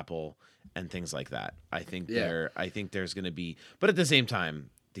like Apple and things like that. I think there's going to be, but at the same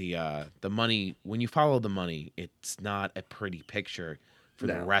time, the money, when you follow the money, it's not a pretty picture for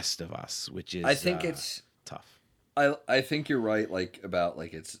the rest of us, which is, I think it's tough. I think you're right, about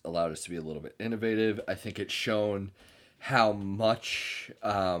it's allowed us to be a little bit innovative. I think it's shown how much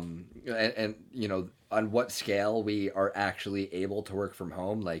and on what scale we are actually able to work from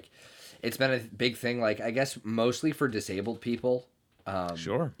home. It's been a big thing, I guess mostly for disabled people.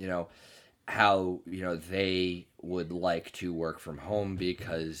 Sure. How they would like to work from home,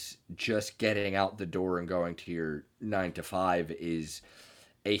 because just getting out the door and going to your 9 to 5 is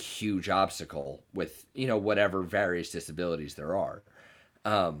a huge obstacle with whatever various disabilities there are.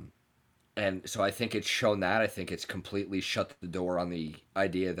 And so I think it's shown that. I think it's completely shut the door on the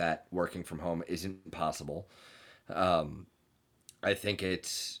idea that working from home isn't possible. I think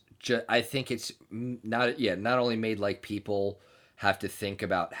it's not only made people have to think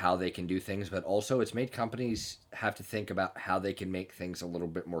about how they can do things, but also it's made companies have to think about how they can make things a little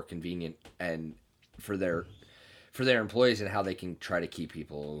bit more convenient and for their employees, and how they can try to keep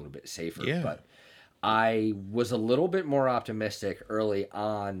people a little bit safer. Yeah. But I was a little bit more optimistic early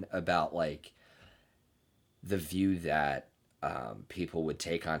on about the view that people would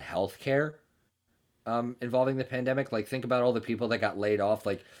take on healthcare involving the pandemic. Think about all the people that got laid off.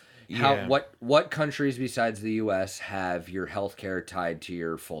 What countries besides the U.S. have your healthcare tied to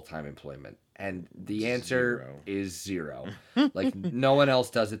your full-time employment? And the answer is 0. No one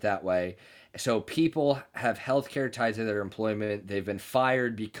else does it that way. So people have healthcare tied to their employment. They've been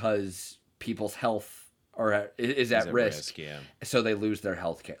fired because people's health is at risk. Yeah. So they lose their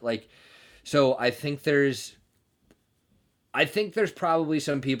health care. So I think there's probably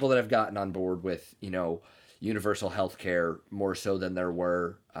some people that have gotten on board with, universal health care more so than there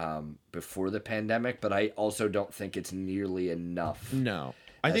were before the pandemic, but I also don't think it's nearly enough. No.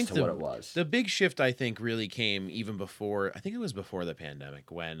 I think what it was. The big shift, I think, really came even before, I think it was before the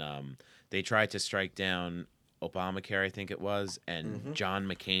pandemic, when they tried to strike down Obamacare, I think it was, and John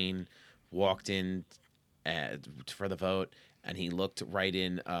McCain walked in for the vote, and he looked right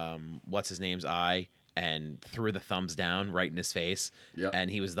in what's his name's eye and threw the thumbs down right in his face. Yep.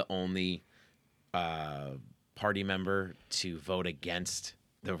 And he was the only party member to vote against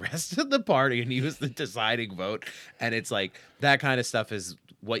the rest of the party, and he was the deciding vote. And it's that kind of stuff is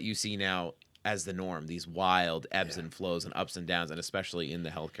what you see now as the norm, these wild ebbs and flows and ups and downs, and especially in the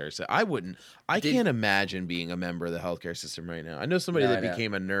healthcare system. I can't imagine being a member of the healthcare system right now. I know somebody that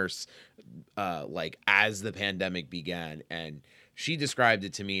became a nurse as the pandemic began, and she described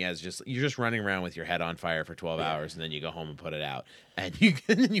it to me as you're just running around with your head on fire for 12 hours, and then you go home and put it out, and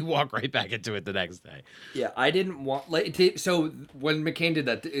then you walk right back into it the next day. Yeah, I didn't want so when McCain did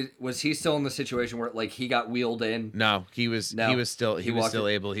that, was he still in the situation where he got wheeled in? No, he was still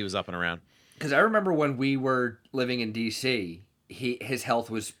able. He was up and around. Because I remember when we were living in D.C., his health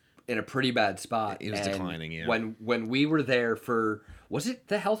was in a pretty bad spot. It was declining. Yeah. When we were there for, was it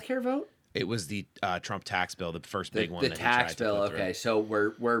the healthcare vote? It was the Trump tax bill, the first big one. The tax bill. Okay, so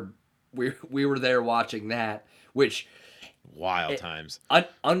we were there watching that, which wild times.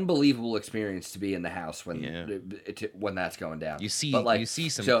 Unbelievable experience to be in the house when that's going down. You see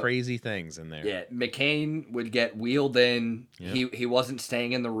some crazy things in there. Yeah, McCain would get wheeled in. Yep. He wasn't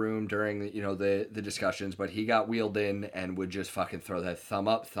staying in the room during the discussions, but he got wheeled in and would just fucking throw that thumb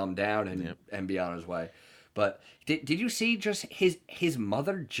up, thumb down, and be on his way. But did you see just his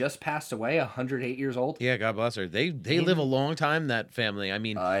mother just passed away, 108 years old? Yeah, God bless her. They live a long time, that family. I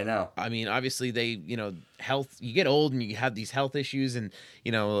mean, I know. I mean, obviously they, health, you get old and you have these health issues, and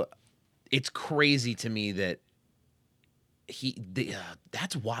it's crazy to me that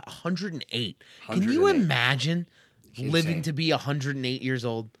that's what 108. Can you imagine living to be 108 years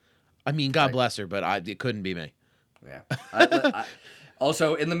old? I mean, God bless her, but it couldn't be me. Yeah.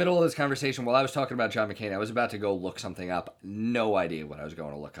 Also, in the middle of this conversation, while I was talking about John McCain, I was about to go look something up. No idea what I was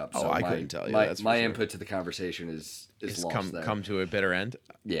going to look up. Oh, So I couldn't tell you. My, That's for my sure. input to the conversation is It's lost there. come to a bitter end.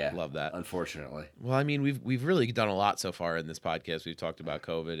 Yeah, Love that. Unfortunately, Well, I mean, we've really done a lot so far in this podcast. We've talked about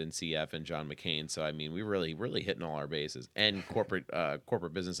COVID and CF and John McCain. So I mean, we really hitting all our bases and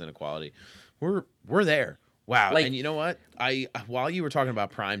corporate business inequality. We're there. Wow. Like- and you know what? While you were talking about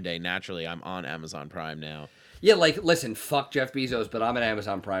Prime Day, naturally, I'm on Amazon Prime now. yeah. Like, listen, fuck Jeff Bezos, but I'm an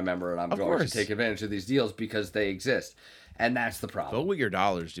Amazon Prime member, and I'm Of going course. to take advantage of these deals because they exist, and that's the problem. Vote with your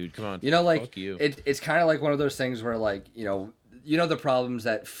dollars, dude. Come on. You know, like Fuck you. it's kind of like one of those things where, like, you know the problems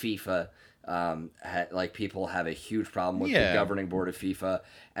that FIFA, like people have a huge problem with Yeah. the governing board of FIFA,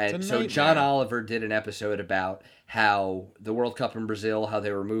 and It's a so John nightmare. Oliver did an episode about how the World Cup in Brazil, how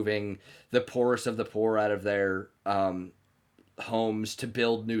they were moving the poorest of the poor out of their homes to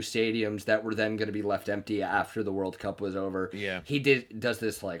build new stadiums that were then going to be left empty after the World Cup was over. Yeah. He does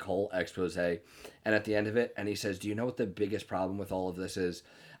this like whole expose, and at the end of it, and he says, "Do you know what the biggest problem with all of this is?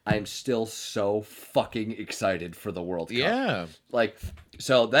 I'm still so fucking excited for the World Cup." Yeah. Like,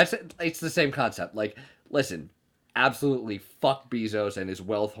 so it's the same concept. Like, listen, absolutely fuck Bezos and his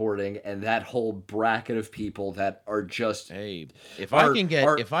wealth hoarding and that whole bracket of people that are just Hey, if I can get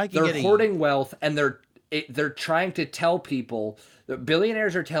they're hoarding wealth, and they're trying to tell people, the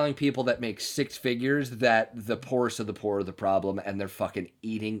billionaires are telling people that make six figures that the poorest of the poor are the problem, and they're fucking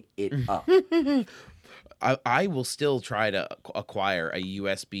eating it up. I will still try to acquire a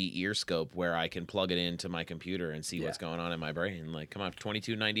USB ear scope where I can plug it into my computer and see what's going on in my brain. Like, come on,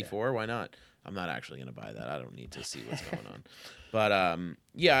 $22.94, why not? I'm not actually gonna buy that. I don't need to see what's going on. But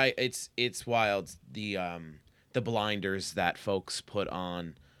yeah, it's wild the blinders that folks put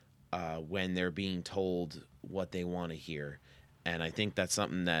on when they're being told what they want to hear, and I think that's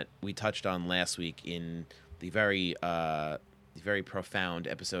something that we touched on last week in the very profound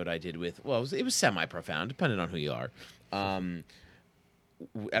episode I did with, well, it was semi-profound, depending on who you are.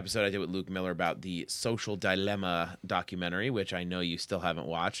 Episode I did with Luke Miller about the Social Dilemma documentary, which I know you still haven't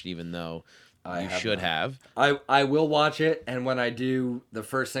watched, even though you should have. I will watch it, and when I do, the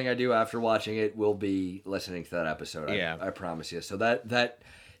first thing I do after watching it will be listening to that episode. Yeah. I promise you. So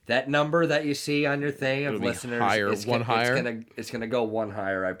that number that you see on your thing of It'll be listeners, higher, it's one higher? It's gonna go one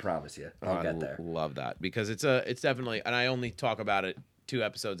higher. I promise you. I'll get there. Love that, because it's definitely, and I only talk about it 2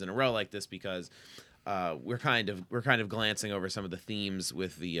 episodes in a row like this because we're kind of glancing over some of the themes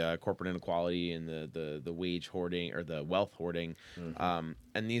with the corporate inequality and the wage hoarding or the wealth hoarding, and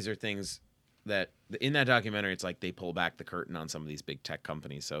these are things that in that documentary, it's like they pull back the curtain on some of these big tech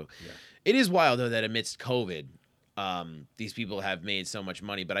companies. So it is wild though that amidst COVID, these people have made so much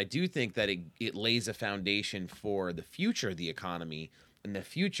money, but I do think that it lays a foundation for the future of the economy and the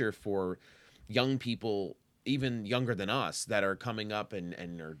future for young people, even younger than us, that are coming up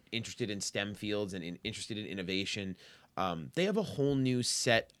and are interested in STEM fields and interested in innovation. They have a whole new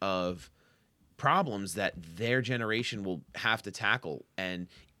set of problems that their generation will have to tackle. And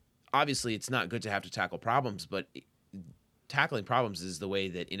obviously it's not good to have to tackle problems, but tackling problems is the way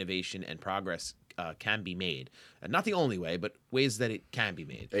that innovation and progress can be made. Not the only way, but ways that it can be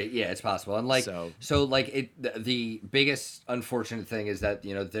made. Yeah, it's possible. And like so like the biggest unfortunate thing is that,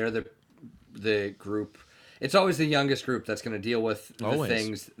 you know, they're the group. It's always the youngest group that's going to deal with the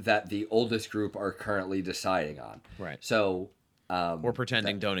things that the oldest group are currently deciding on. Right. So or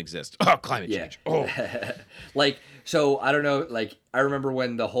pretending don't exist. Oh, climate change. Oh. Like, so I don't know, like, I remember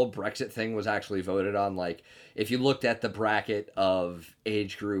when the whole Brexit thing was actually voted on, like, if you looked at the bracket of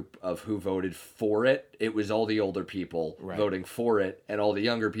age group of who voted for it, it was all the older people voting for it and all the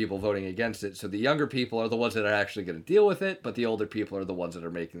younger people voting against it. So the younger people are the ones that are actually going to deal with it, but the older people are the ones that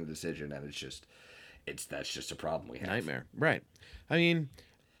are making the decision, and that's just a problem we have. Nightmare. Right. I mean,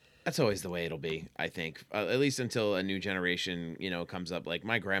 that's always the way it'll be, I think, at least until a new generation, you know, comes up. Like,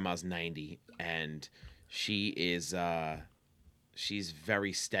 my grandma's 90, and she is she's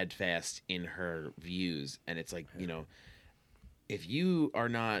very steadfast in her views, and it's like, you know, if you are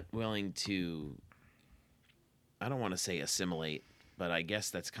not willing to, I don't want to say assimilate, but I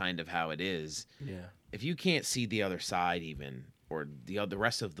guess that's kind of how it is. Yeah. If you can't see the other side, even, or the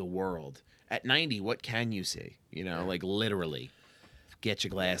rest of the world at 90, what can you see? You know, like, literally. Get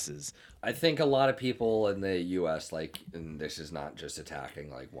your glasses. I think a lot of people in the U.S., like, and this is not just attacking,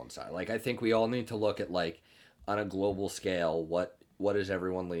 like, one side. Like, I think we all need to look at, like, on a global scale, what is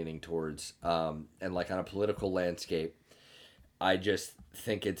everyone leaning towards? And, like, on a political landscape, I just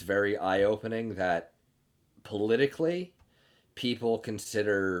think it's very eye-opening that politically, people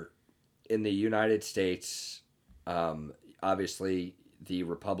consider in the United States, obviously, the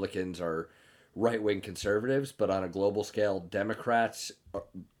Republicans are right-wing conservatives, but on a global scale, Democrats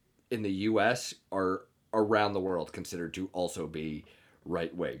in the U.S. are around the world considered to also be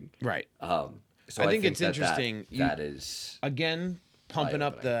right-wing. Right. So I think it's that interesting. That is again pumping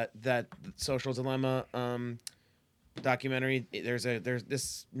up eye-opening. that Social Dilemma documentary. There's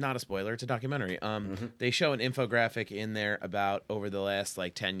this, not a spoiler, it's a documentary. They show an infographic in there about over the last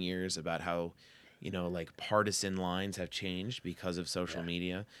like 10 years about how, you know, like partisan lines have changed because of social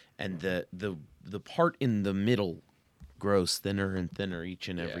media, and the part in the middle grows thinner and thinner each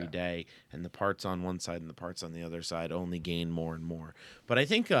and every day, and the parts on one side and the parts on the other side only gain more and more. But I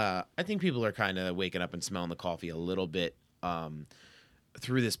think people are kind of waking up and smelling the coffee a little bit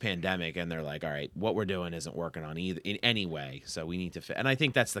through this pandemic, and they're like, all right, what we're doing isn't working on either in any way, so we need to and I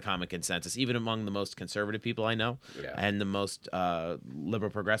think that's the common consensus, even among the most conservative people I know, and the most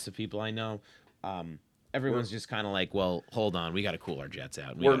liberal progressive people I know. Everyone's just kind of like, well, hold on, we got to cool our jets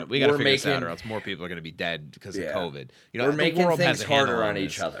out. We got to figure this out, or else more people are going to be dead because of COVID. You know, we're making world things has a handle harder on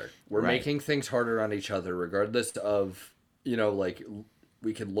this. each other. We're making things harder on each other, regardless of, you know, like,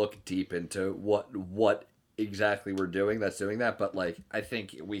 we can look deep into what exactly we're doing that's doing that. But like, I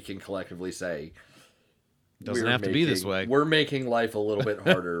think we can collectively say doesn't have to be this way. We're making life a little bit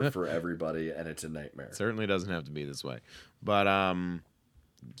harder for everybody, and it's a nightmare. Certainly doesn't have to be this way. But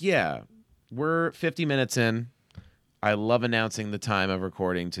yeah. We're 50 minutes in. I love announcing the time of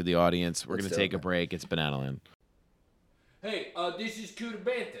recording to the audience. We're going to take a break. It's Banana Land. Hey, this is Q the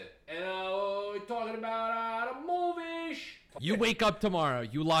Banter, and we're talking about the movies. You wake up tomorrow,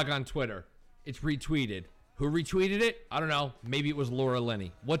 you log on Twitter. It's retweeted. Who retweeted it? I don't know. Maybe it was Laura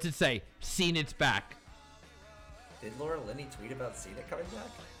Linney. What's it say? Seen it's back. Did Laura Linney tweet about Cena coming back?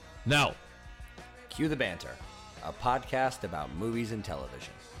 No. Cue the Banter, a podcast about movies and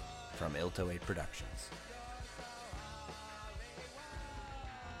television from Ilto 8 Productions.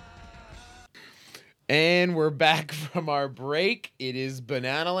 And we're back from our break. It is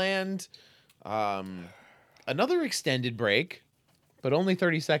Banana Land. Another extended break, but only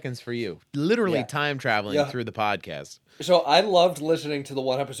 30 seconds for you. Literally time traveling through the podcast. So I loved listening to the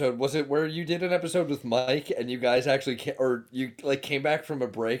one episode. Was it where you did an episode with Mike and you guys actually came back from a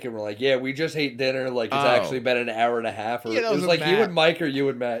break and were like, yeah, we just ate dinner. Like, it's actually been an hour and a half. Or Yeah, that it was was like Matt. you and Mike or you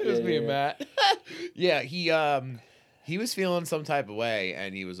and Matt. It was me and Matt. Yeah, he was feeling some type of way,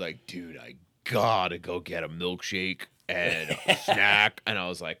 and he was like, dude, I gotta go get a milkshake and a snack. And I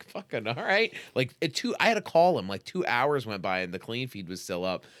was like, fucking all right. Like, I had to call him. Like, 2 hours went by and the clean feed was still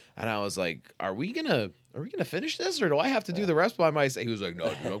up. And I was like, are we gonna finish this, or do I have to do the rest by myself? He was like,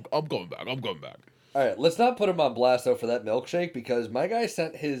 no, dude, I'm going back. All right, let's not put him on blast though for that milkshake, because my guy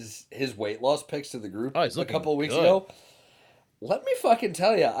sent his weight loss pics to the group Oh, he's a looking couple of weeks good. ago. Let me fucking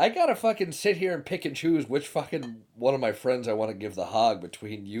tell you, I gotta fucking sit here and pick and choose which fucking one of my friends I want to give the hog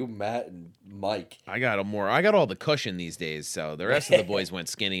between you, Matt, and Mike. I got all the cushion these days, so the rest of the boys went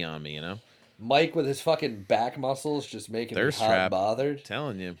skinny on me, you know? Mike with his fucking back muscles just making Thirst me hot trap. and bothered.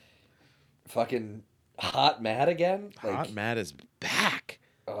 Telling you. Fucking hot Matt again. Hot Matt is back.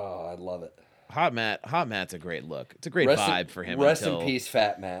 Oh, I love it. Hot Matt's a great look. It's a great Rest vibe in, for him. Rest until, in peace,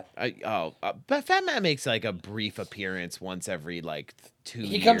 Fat Matt. But Fat Matt makes like a brief appearance once every like 2 years.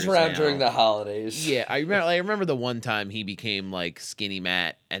 He comes around now. during the holidays. Yeah, I remember the one time he became like Skinny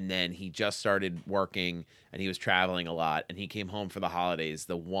Matt, and then he just started working and he was traveling a lot, and he came home for the holidays.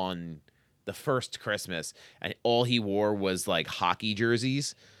 The first Christmas, and all he wore was like hockey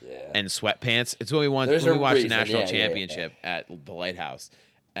jerseys and sweatpants. It's when we watched the national championship at the Lighthouse,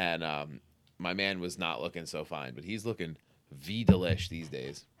 and my man was not looking so fine, but he's looking delish these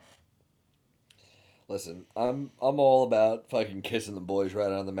days. Listen, I'm all about fucking kissing the boys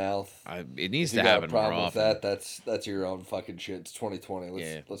right on the mouth. It needs If you to got a happen more problem with often. that, that's your own fucking shit. It's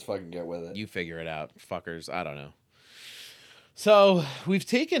 2020. Let's fucking get with it. You figure it out, fuckers. I don't know. So we've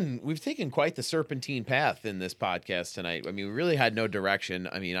taken quite the serpentine path in this podcast tonight. I mean, we really had no direction.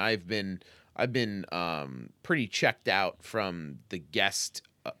 I mean, I've been pretty checked out from the guest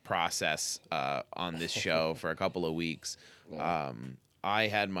process on this show for a couple of weeks. I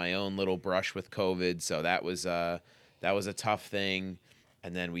had my own little brush with COVID, so that was a tough thing.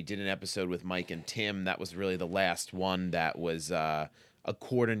 And then we did an episode with Mike and Tim. That was really the last one that was a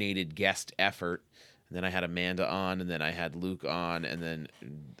coordinated guest effort. And then I had Amanda on, and then I had Luke on, and then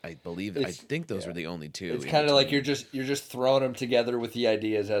I think those were the only two. It's kind of like you're just throwing them together with the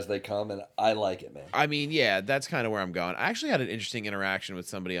ideas as they come, and I like it, man. I mean, yeah, that's kind of where I'm going. I actually had an interesting interaction with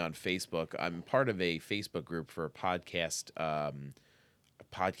somebody on Facebook. I'm part of a Facebook group for podcast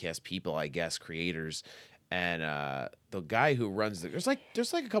people, I guess, creators. And the guy who runs there's like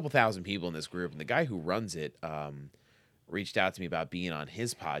a couple thousand people in this group, and the guy who runs it reached out to me about being on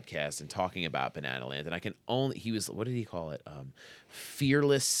his podcast and talking about Banana Land, and I can only he was what did he call it?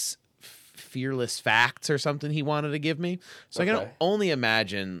 Fearless facts or something he wanted to give me. So I can only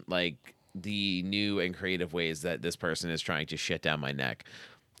imagine like the new and creative ways that this person is trying to shit down my neck.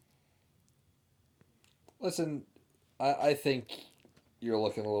 Listen, I think you're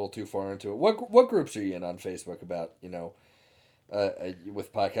looking a little too far into it. What groups are you in on Facebook about,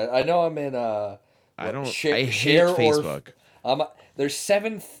 with podcast? I know I'm in I hate share Facebook. There's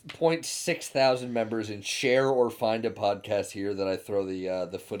 7.6 thousand members in share or find a podcast here that I throw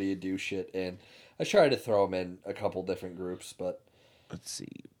the footy ado shit in. I try to throw them in a couple different groups, but Let's see.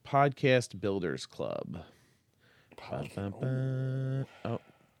 Podcast Builders Club.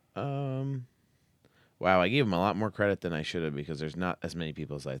 Wow, I gave him a lot more credit than I should have because there's not as many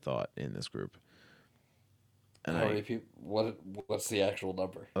people as I thought in this group. And how many people? What's the actual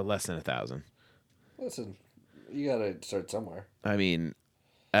number? Less than 1,000. Listen, you gotta start somewhere. I mean,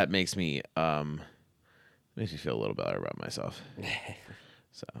 that makes me feel a little better about myself.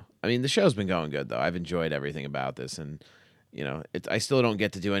 So, I mean, the show's been going good though. I've enjoyed everything about this, and I still don't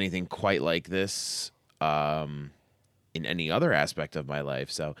get to do anything quite like this in any other aspect of my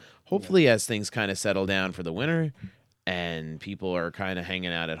life. So, hopefully, as things kind of settle down for the winter, and people are kind of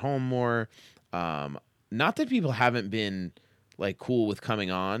hanging out at home more, not that people haven't been like cool with coming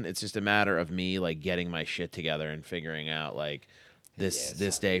on. It's just a matter of me like getting my shit together and figuring out like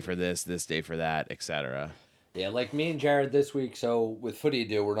this day for this day for that, etc. Yeah, like me and Jared this week. So with Footy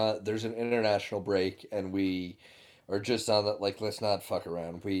Do, there's an international break, and we are just on that. Like, let's not fuck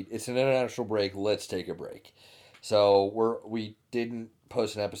around. It's an international break. Let's take a break. So we didn't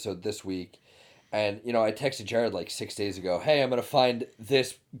post an episode this week, and I texted Jared like 6 days ago. Hey, I'm gonna find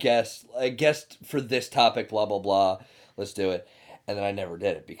this a guest for this topic. Blah blah blah. Let's do it. And then I never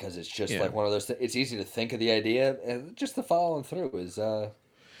did it because it's just like one of those. It's easy to think of the idea, and just the following through is.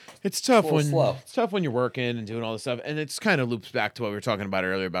 It's tough when you're working and doing all this stuff, and it's kind of loops back to what we were talking about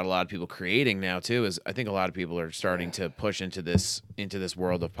earlier about a lot of people creating now too. Is I think a lot of people are starting to push into this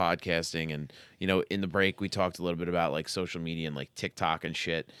world of podcasting, and in the break we talked a little bit about like social media and like TikTok and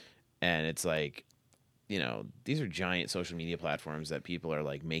shit, and it's like, these are giant social media platforms that people are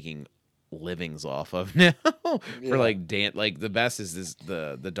like making livings off of now for like like the best is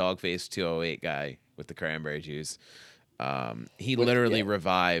the Dogface 208 guy with the cranberry juice. He literally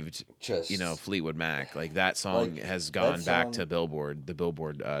revived, Fleetwood Mac. Like that song has gone back to the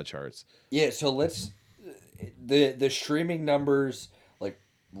Billboard charts. Yeah, so the streaming numbers, like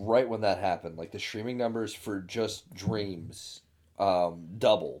right when that happened, like the streaming numbers for just Dreams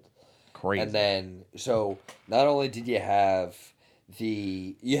doubled. Crazy. And then, so not only did you had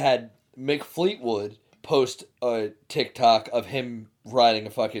Mick Fleetwood post a TikTok of him riding a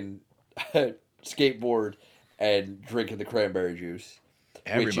fucking skateboard and drinking the cranberry juice.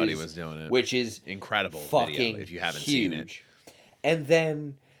 Everybody was doing it. Which is incredible fucking video if you haven't huge. seen it. And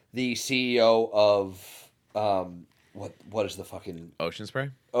then the CEO of what is the fucking Ocean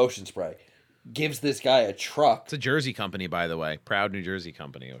Spray? Ocean Spray gives this guy a truck. It's a Jersey company, by the way. Proud New Jersey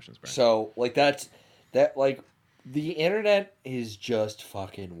company, Ocean Spray. So like the internet is just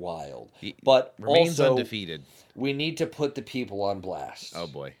fucking wild. But remains also undefeated. We need to put the people on blast. Oh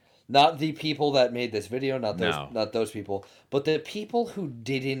boy. Not the people that made this video, not those people, but the people who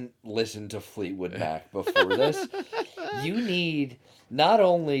didn't listen to Fleetwood Mac before this. You need not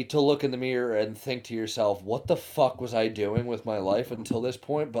only to look in the mirror and think to yourself, what the fuck was I doing with my life until this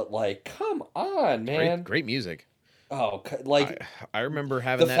point? But like, come on, man. Great music. Oh, like I remember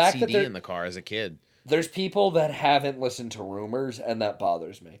having that CD in the car as a kid. There's people that haven't listened to Rumors, and that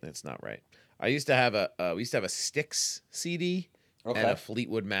bothers me. That's not right. I used to have we used to have a Styx CD. Okay. And a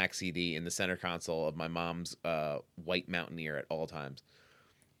Fleetwood Mac CD in the center console of my mom's white Mountaineer at all times.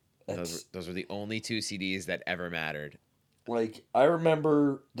 Those were the only two CDs that ever mattered. Like, I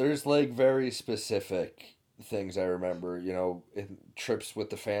remember there's like very specific things I remember, in trips with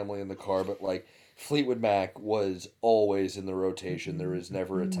the family in the car, but like Fleetwood Mac was always in the rotation. There was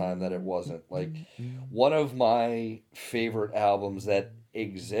never a time that it wasn't. Like, one of my favorite albums that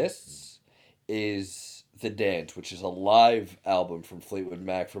exists is The Dance, which is a live album from Fleetwood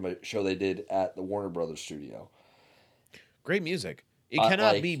Mac from a show they did at the Warner Brothers studio. Great music. It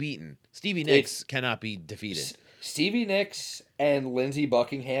cannot be beaten. Stevie Nicks cannot be defeated. Stevie Nicks and Lindsey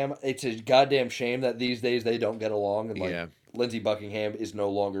Buckingham, it's a goddamn shame that these days they don't get along. And Lindsey Buckingham is no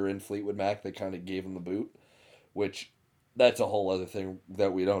longer in Fleetwood Mac. They kind of gave him the boot, which that's a whole other thing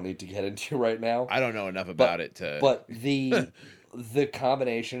that we don't need to get into right now. I don't know enough about it to... But the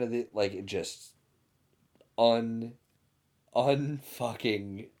combination of it just...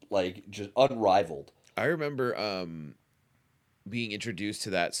 unfucking, like, just unrivaled. I remember being introduced to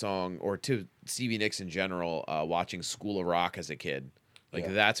that song or to Stevie Nicks in general, watching School of Rock as a kid.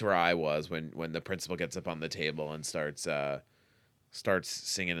 Like that's where I was when the principal gets up on the table and starts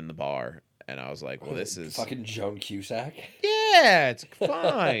singing in the bar, and I was like, well, this is fucking Joan Cusack. Yeah, it's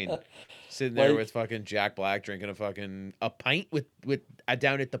fine. Sitting there Like- with fucking Jack Black drinking a pint with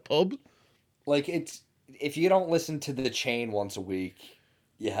down at the pub. Like, it's, if you don't listen to The Chain once a week,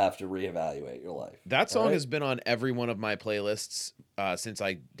 you have to reevaluate your life. That song Right? has been on every one of my playlists since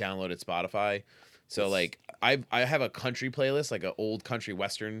I downloaded Spotify. So like I have a country playlist, like an old country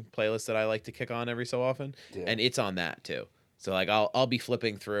western playlist that I like to kick on every so often, Yeah. and it's on that too. So like I'll be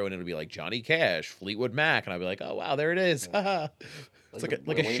flipping through and it'll be like Johnny Cash, Fleetwood Mac, and I'll be like, oh wow, there it is. It's like a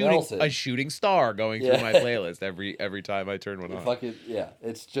Willie shooting Nelson. a shooting star going Yeah. through my playlist every time I turn one on. Fucking, yeah,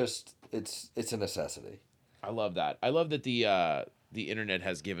 it's just, it's a necessity. I love that. I love that the internet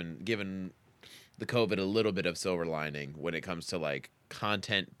has given the COVID a little bit of silver lining when it comes to like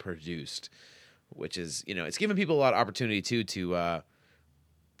content produced, which is, it's given people a lot of opportunity too to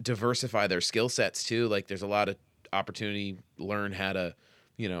diversify their skill sets too. Like there's a lot of opportunity learn how to,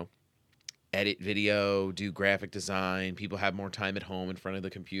 edit video, do graphic design. People have more time at home in front of the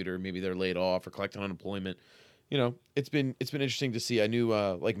computer. Maybe they're laid off or collecting unemployment. It's been interesting to see. I knew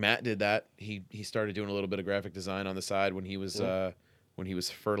like Matt did that. He started doing a little bit of graphic design on the side when he was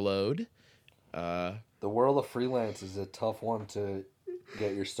furloughed. The world of freelance is a tough one to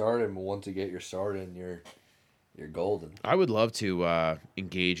get your start in, but once you get your start in, you're golden. I would love to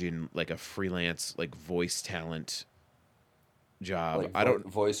engage in like a freelance like voice talent job. Like I don't.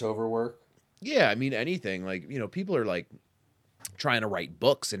 voiceover work. Yeah, I mean anything. Like people are like trying to write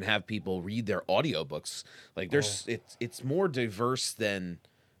books and have people read their audiobooks. Like there's it's more diverse than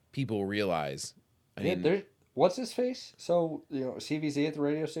people realize. I mean, there. What's his face? So CVZ at the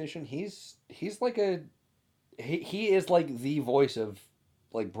radio station. He's like he is like the voice of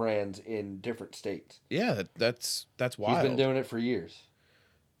like brands in different states. yeah, that's wild. He's been doing it for years.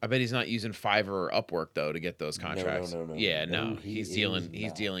 I bet he's not using Fiverr or Upwork though to get those contracts. No. Yeah, No, no. he He's is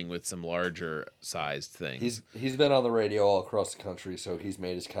not. dealing with some larger sized things. He's been on the radio all across the country, so he's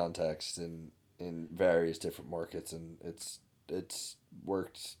made his contacts in various different markets, and it's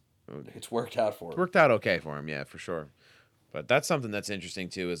worked. It's worked out for him. Worked out okay for him, yeah, for sure. But that's something that's interesting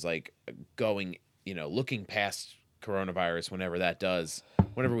too, is like going, looking past coronavirus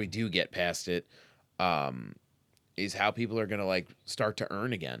whenever we do get past it, is how people are gonna like start to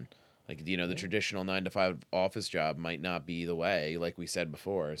earn again. Like the traditional 9-to-5 office job might not be the way, like we said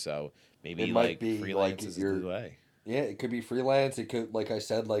before. So maybe It might like be freelance like is you're- the way. Yeah, it could be freelance. It could, like I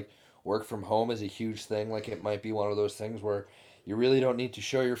said, like work from home is a huge thing. Like it might be one of those things where you really don't need to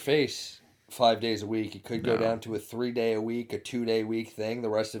show your face 5 days a week. It could go No. down to a 3-day a week, a 2-day week thing. The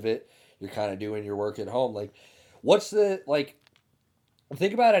rest of it, you're kind of doing your work at home. Like, what's the like?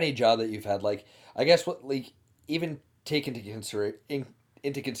 Think about any job that you've had. Like, I guess what like even take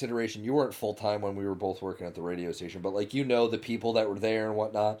into consideration, you weren't full time when we were both working at the radio station, but like the people that were there and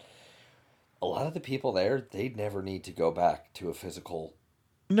whatnot. A lot of the people there, they'd never need to go back to a physical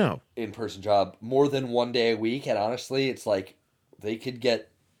No. in-person job more than 1 day a week, and honestly, it's like they could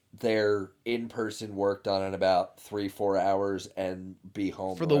get their in-person work done in about 3-4 hours and be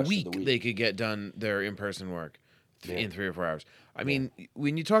home For the the rest week, of the week. they could get done their in-person work Yeah. in 3 or 4 hours. I mean,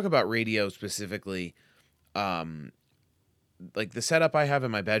 when you talk about radio specifically, like the setup I have in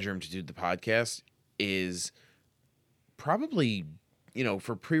my bedroom to do the podcast is probably,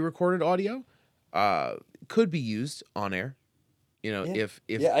 for pre-recorded audio, could be used on air. If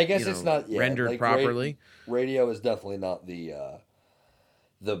Yeah, I guess it's not rendered like properly. Radio is definitely not the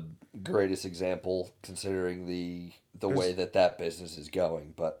greatest example considering the way that business is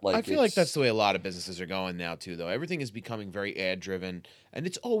going. But like I feel like that's the way a lot of businesses are going now too, though. Everything is becoming very ad driven, and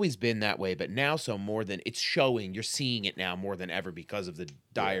it's always been that way, but now so more than it's showing. You're seeing it now more than ever because of the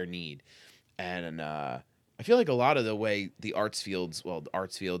dire need, and I feel like a lot of the way the arts fields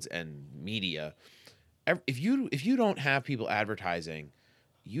and media, if you don't have people advertising,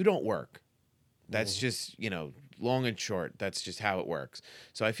 you don't work. That's just, long and short, that's just how it works.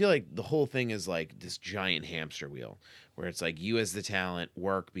 So I feel like the whole thing is like this giant hamster wheel where it's like you as the talent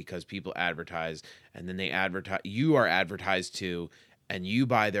work because people advertise, and then you are advertised to, and you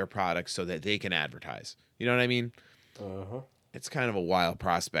buy their products so that they can advertise. You know what I mean? Uh-huh. It's kind of a wild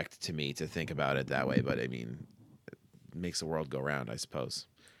prospect to me to think about it that way, but I mean, it makes the world go round, I suppose.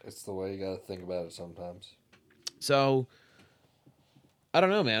 It's the way you got to think about it sometimes. So I don't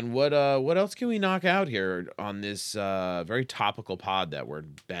know, man. What else can we knock out here on this very topical pod that we're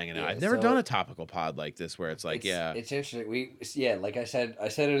banging out? Yeah, I've never so- done a topical pod like this where it's like, It's interesting. Like I said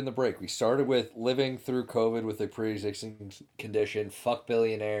it in the break. We started with living through COVID with a pre-existing condition, fuck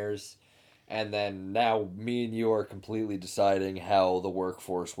billionaires, and then now me and you are completely deciding how the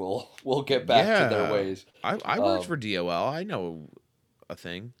workforce will get back to their ways. I worked for DOL. I know a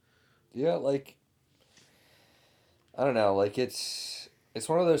thing. Yeah, like I don't know, like it's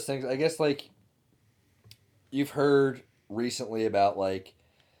one of those things. I guess like you've heard recently about like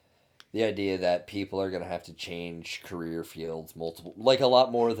the idea that people are going to have to change career fields like a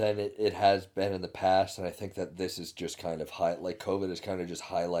lot more than it has been in the past, and I think that this is just kind of like COVID has kind of just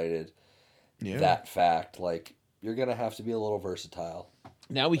highlighted that fact. Like you're going to have to be a little versatile.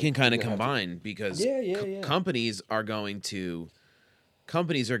 Now we can kind of you're gonna have combine because Yeah. companies are going to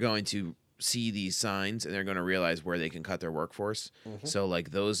see these signs and they're going to realize where they can cut their workforce. So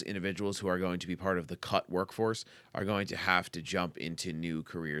like those individuals who are going to be part of the cut workforce are going to have to jump into new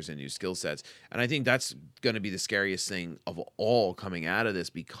careers and new skill sets. And I think that's going to be the scariest thing of all coming out of this,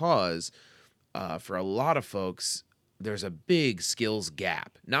 because for a lot of folks, there's a big skills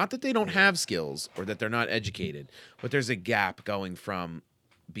gap. Not that they don't have skills or that they're not educated, but there's a gap going from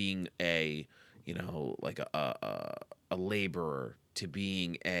being a, like a laborer to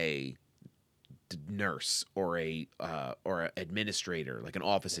being a nurse or a administrator, like an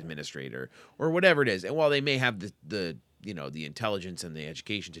office administrator or whatever it is. And while they may have the intelligence and the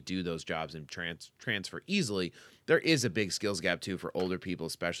education to do those jobs and transfer easily, there is a big skills gap too for older people,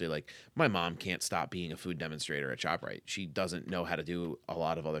 especially like my mom can't stop being a food demonstrator at ShopRite. She doesn't know how to do a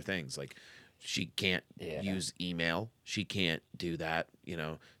lot of other things. Like she can't use email. She can't do that.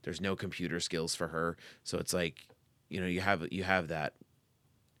 There's no computer skills for her. So it's like, you have that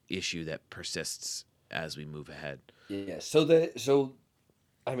issue that persists as we move ahead. Yeah.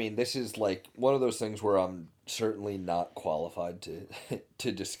 I mean, this is like one of those things where I'm certainly not qualified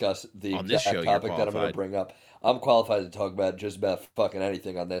to discuss the On this exact show, topic you're that I'm going to qualified. bring up. I'm qualified to talk about just about fucking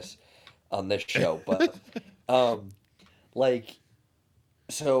anything on this show, but the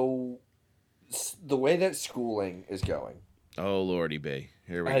way that schooling is going, Oh Lordy B.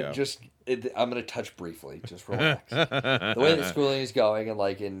 Here we go. I'm going to touch briefly. Just relax. The way that schooling is going, and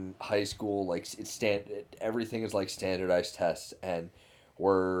like in high school, like everything is like standardized tests, and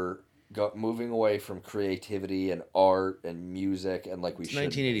we're moving away from creativity and art and music, and like we It's should.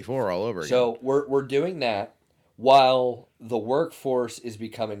 1984 all over again. So we're doing that while the workforce is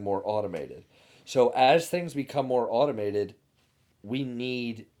becoming more automated. So as things become more automated, we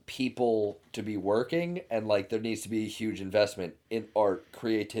need people to be working, and like there needs to be a huge investment in art,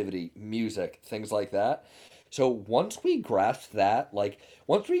 creativity, music, things like that. So once we grasp the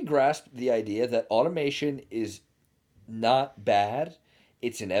idea that automation is not bad,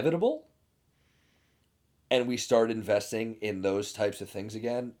 it's inevitable, and we start investing in those types of things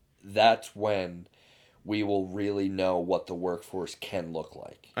again, that's when we will really know what the workforce can look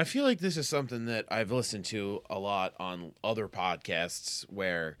like. I feel like this is something that I've listened to a lot on other podcasts,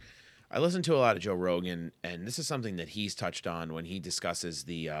 where I listen to a lot of Joe Rogan, and this is something that he's touched on when he discusses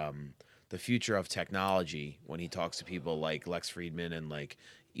the future of technology, when he talks to people like Lex Friedman and like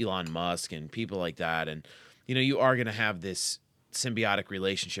Elon Musk and people like that. And, you are going to have this symbiotic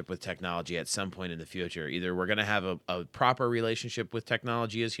relationship with technology at some point in the future. Either we're going to have a proper relationship with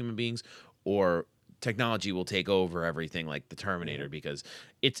technology as human beings, or technology will take over everything like the Terminator, because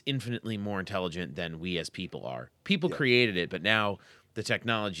it's infinitely more intelligent than we as people are. People created it, but now the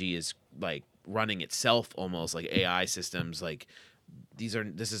technology is like running itself, almost like AI systems. Like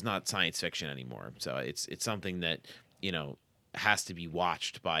this is not science fiction anymore. So it's something that, has to be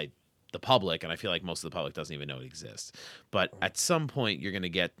watched by the public. And I feel like most of the public doesn't even know it exists. But at some point you're going to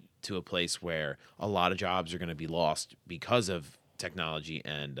get to a place where a lot of jobs are going to be lost because of technology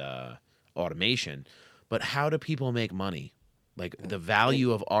and, automation. But how do people make money? Like the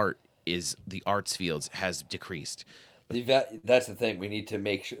value of art is the arts fields has decreased. That's the thing. We need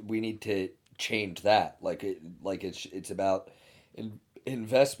to change that. It's about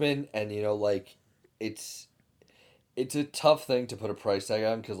investment, and it's a tough thing to put a price tag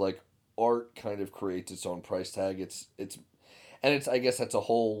on, because like art kind of creates its own price tag. I guess that's a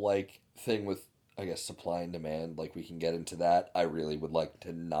whole like thing with, I guess, supply and demand. Like we can get into that. I really would like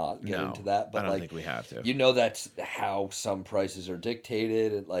to not get into that, but I don't think we have to. That's how some prices are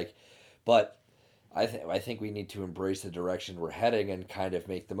dictated, and but I think we need to embrace the direction we're heading and kind of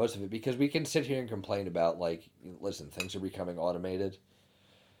make the most of it, because we can sit here and complain about listen, things are becoming automated,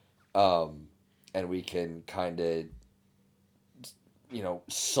 and we can kind of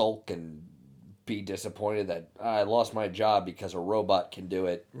sulk and be disappointed that I lost my job because a robot can do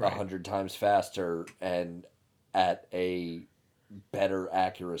it 100 times faster and at a better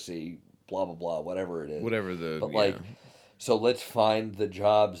accuracy, blah, blah, blah, whatever it is. Whatever the But like, so let's find the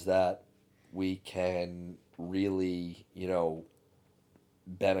jobs that we can really, you know,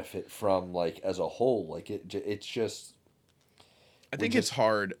 benefit from, like, as a whole. Like, it's just... I think it's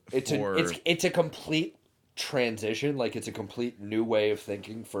hard for... It's a complete transition. Like, it's a complete new way of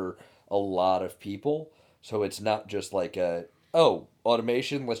thinking for a lot of people. So it's not just like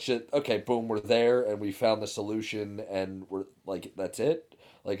automation, let's just, okay, boom, we're there and we found the solution and we're like, that's it.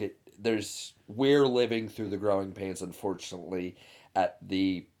 Like, we're living through the growing pains, unfortunately, at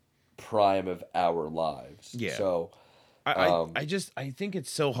the prime of our lives. Yeah. So I think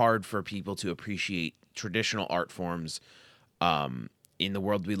it's so hard for people to appreciate traditional art forms in the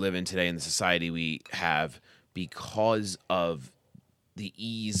world we live in today, in the society we have, because of the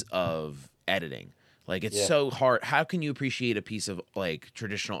ease of editing. Like, it's so hard. How can you appreciate a piece of, like,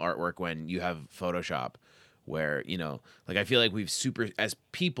 traditional artwork when you have Photoshop, where, you know, like, I feel like as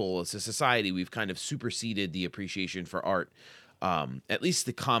people, as a society, we've kind of superseded the appreciation for art. At least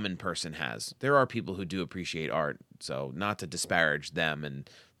the common person has. There are people who do appreciate art, so not to disparage them and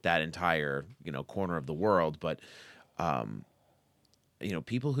that entire, you know, corner of the world, but, you know,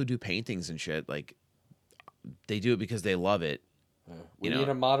 people who do paintings and shit, like, they do it because they love it. We need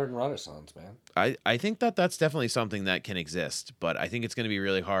a modern renaissance, man. I think that's definitely something that can exist, but I think it's going to be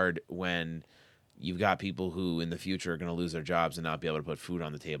really hard when you've got people who in the future are going to lose their jobs and not be able to put food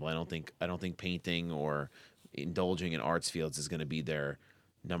on the table. I don't think painting or indulging in arts fields is going to be their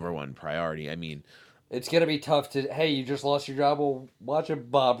number one priority. I mean, it's going to be tough to, hey, you just lost your job, well, watch a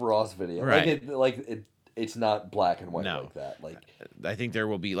Bob Ross video. Right. It's not black and white No. like that. Like, I think there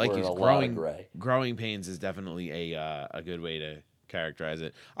will be, like, growing pains is definitely a good way to characterize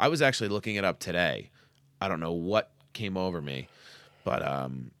it. I was actually looking it up today. I don't know what came over me,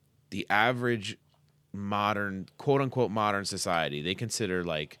 but the average modern, quote unquote, modern society, they consider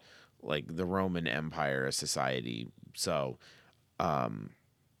like the Roman Empire a society. So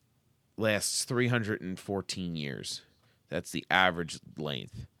lasts 314 years. That's the average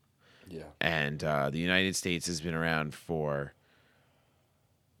length. Yeah. And the United States has been around for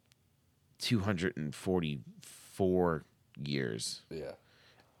 244 years. Yeah.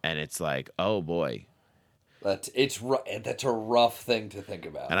 And it's like, oh boy. That's a rough thing to think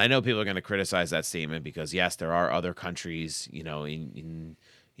about. And I know people are going to criticize that statement because, yes, there are other countries, you know, in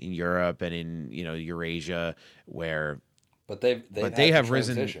Europe and in, you know, Eurasia where But they have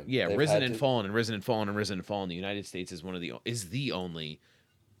risen, They've risen and fallen and risen and fallen and risen and fallen. The United States is the only,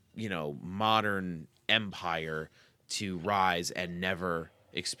 you know, modern empire to rise and never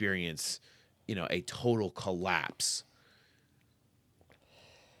experience, you know, a total collapse.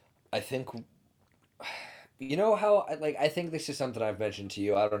 I think, you know how, like, I think this is something I've mentioned to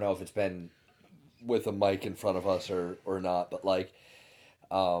you. I don't know if it's been with a mic in front of us or not, but like,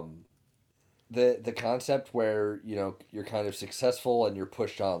 the concept where, you know, you're kind of successful and you're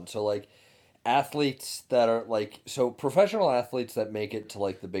pushed on. So like athletes that are like, so professional athletes that make it to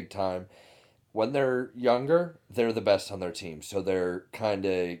like the big time, when they're younger, they're the best on their team. So they're kind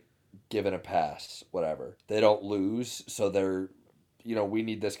of given a pass, whatever. They don't lose. So they're, you know, we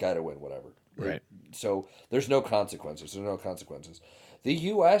need this guy to win, whatever. Right. So there's no consequences. The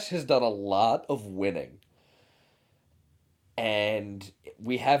U.S. has done a lot of winning. And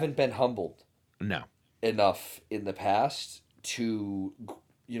we haven't been humbled. No. Enough in the past to,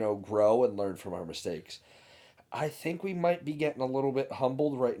 you know, grow and learn from our mistakes. I think we might be getting a little bit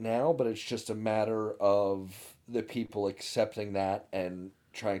humbled right now, but it's just a matter of the people accepting that and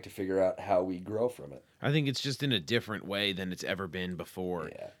trying to figure out how we grow from it. I think it's just in a different way than it's ever been before.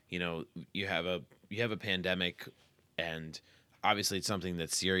 Yeah. You know, you have a pandemic, and obviously it's something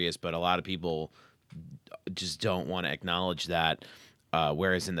that's serious, but a lot of people just don't want to acknowledge that.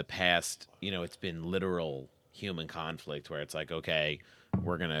 Whereas in the past, you know, it's been literal human conflict where it's like, okay,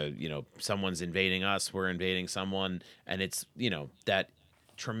 we're going to, you know, someone's invading us, we're invading someone. And it's, you know, that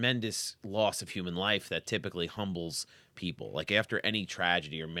tremendous loss of human life that typically humbles people. Like after any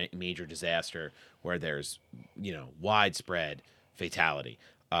tragedy or major disaster where there's, you know, widespread fatality.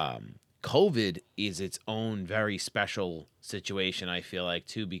 COVID is its own very special situation, I feel like,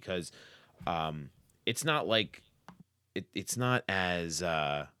 too, because it's not like it's not as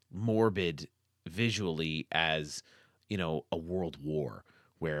morbid visually as, you know, a world war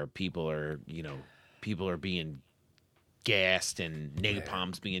where people are being gassed and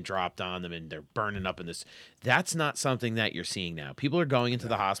napalm's being dropped on them and they're burning up in this. That's not something that you're seeing now. People are going into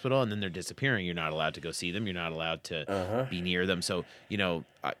the hospital and then they're disappearing. You're not allowed to go see them. You're not allowed to be near them. So, you know,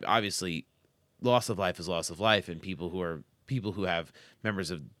 obviously loss of life is loss of life, and people who have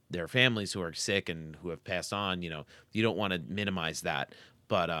members of their families who are sick and who have passed on, you don't want to minimize that,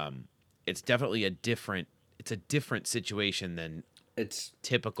 but it's definitely a different situation than It's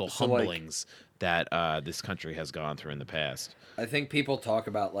typical So, like- humblings that this country has gone through in the past. I think people talk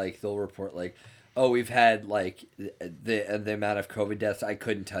about like they'll report like, oh, we've had like the amount of COVID deaths. I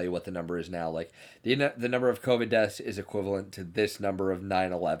couldn't tell you what the number is now. Like the number of COVID deaths is equivalent to this number of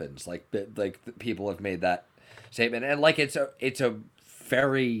 9/11s. Like the people have made that statement, and like it's a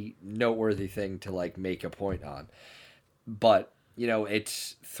very noteworthy thing to like make a point on. But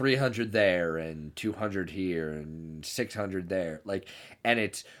it's 300 there and 200 here and 600 there, like, and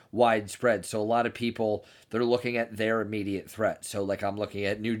it's widespread. So a lot of people, they're looking at their immediate threat. So like I'm looking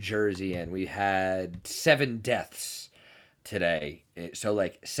at New Jersey, and we had 7 deaths today. So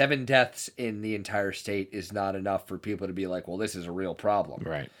like 7 deaths in the entire state is not enough for people to be like, well, this is a real problem.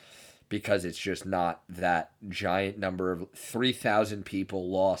 Right. Because it's just not that giant number of 3,000 people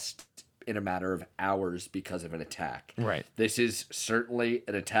lost in a matter of hours because of an attack. Right. This is certainly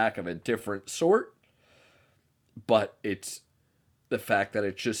an attack of a different sort, but it's the fact that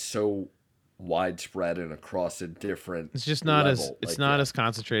it's just so widespread and across a different It's just not level. as it's Like, not yeah. as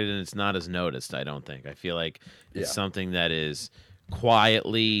concentrated, and it's not as noticed, I don't think. I feel like it's Yeah. something that is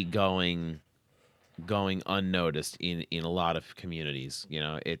quietly going unnoticed in a lot of communities.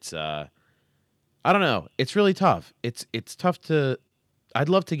 It's I don't know. It's really tough. It's tough to I'd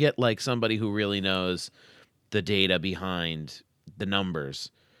love to get like somebody who really knows the data behind the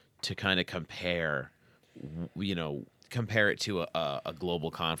numbers to kind of compare it to a global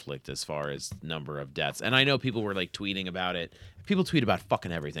conflict as far as number of deaths. And I know people were like tweeting about it. People tweet about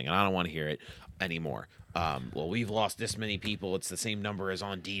fucking everything, and I don't want to hear it anymore. Well, we've lost this many people. It's the same number as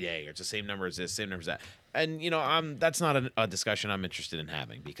on D-Day, or it's the same number as this, same number as that. And that's not a discussion I'm interested in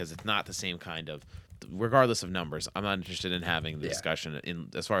having, because it's not the same kind of. Regardless of numbers, I'm not interested in having the discussion in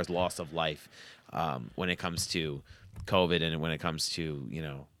as far as loss of life when it comes to COVID and when it comes to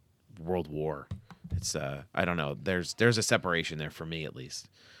World War. It's I don't know. There's a separation there for me, at least.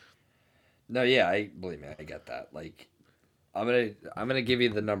 No, yeah, I believe me, I get that. Like, I'm gonna give you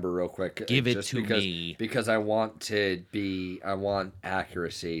the number real quick. Give it just to because, me. because I want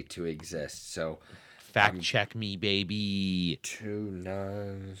accuracy to exist. So Fact check me, baby. 2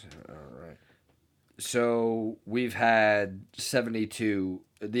 9s. All right. So we've had 72,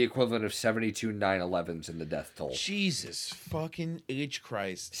 the equivalent of 72 9/11s in the death toll. Jesus fucking H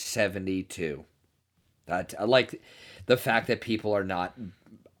Christ. 72. That I like the fact that people are not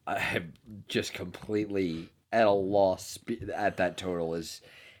just completely at a loss at that total is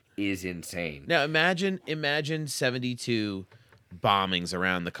insane. Now imagine 72 bombings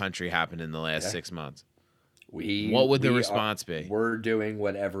around the country happened in the last 6 months. What would the response be? We're doing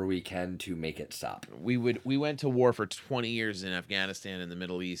whatever we can to make it stop. We went to war for 20 years in Afghanistan and the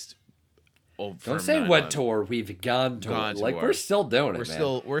Middle East. Don't say went to war. We've gone to war. Like, we're still doing it, We're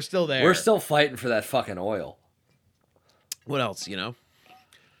man. we're still there. We're still fighting for that fucking oil. What else,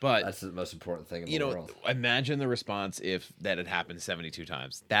 But That's the most important thing in the world. imagine the response if that had happened 72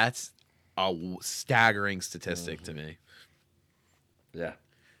 times. That's a staggering statistic to me. Yeah.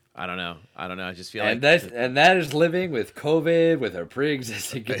 I don't know. I just feel And like that is living with COVID with a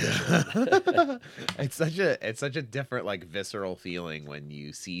pre-existing condition. it's such a different, like, visceral feeling when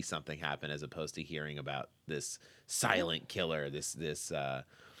you see something happen as opposed to hearing about this silent killer, this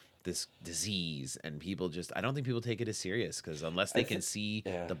disease, and people I don't think people take it as serious, because unless they can see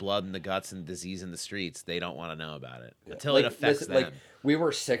the blood and the guts and disease in the streets, they don't want to know about it until it affects them. Like, we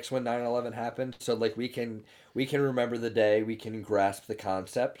were 6 when 9/11 happened, so like we can remember the day, we can grasp the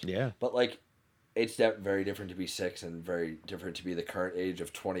concept. Yeah. But like, it's very different to be 6 and very different to be the current age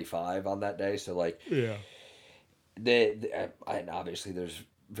of 25 on that day. So like, yeah, and obviously there's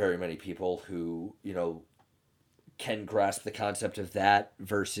very many people who can grasp the concept of that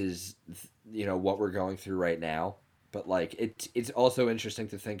versus what we're going through right now. But like, it's also interesting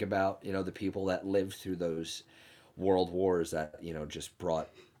to think about the people that lived through those world wars that just brought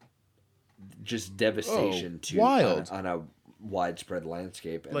devastation to wild. on a widespread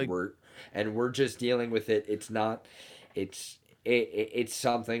landscape, and Like- we're just dealing with it. It's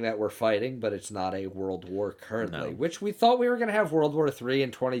something that we're fighting, but it's not a world war currently, No. which we thought we were going to have World War III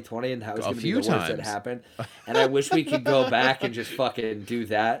in 2020, and that was A going to be few the worst that times. happened. And I wish we could go back and just fucking do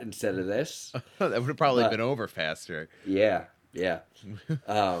that instead of this. that would have probably But- been over faster. Yeah.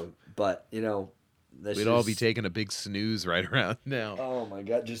 But this We'd all is- be taking a big snooze right around now. Oh my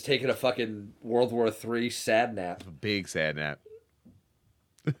god, just taking a fucking World War III sad nap. A big sad nap.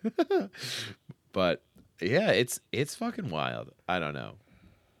 But yeah, it's fucking wild. I don't know.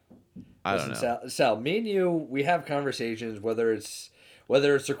 I don't know. Sal, me and you, we have conversations whether it's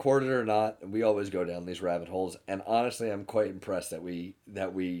recorded or not, and we always go down these rabbit holes. And honestly, I'm quite impressed that we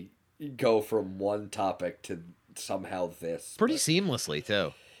go from one topic to somehow this. Pretty seamlessly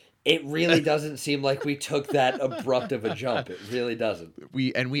too. It really doesn't seem like we took that abrupt of a jump. It really doesn't.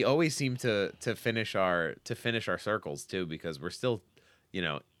 We always seem to finish our circles too, because we're still,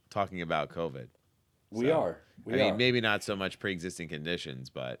 talking about COVID. We are. I mean, maybe not so much pre-existing conditions,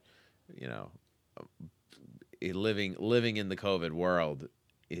 but living in the COVID world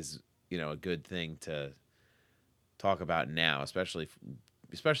is a good thing to talk about now, especially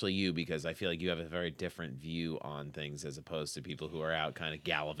you, because I feel like you have a very different view on things as opposed to people who are out kind of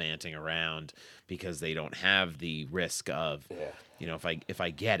gallivanting around because they don't have the risk of, if I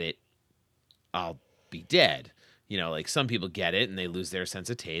get it, I'll be dead. Like some people get it and they lose their sense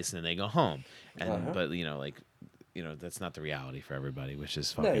of taste and then they go home. And but that's not the reality for everybody, which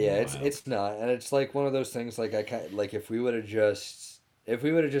is fucking wild. It's not, and it's like one of those things. Like if we would have just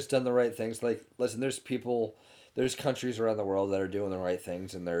done the right things. Like, listen, there's countries around the world that are doing the right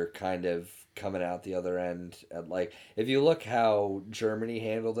things, and they're kind of coming out the other end. And like, if you look how Germany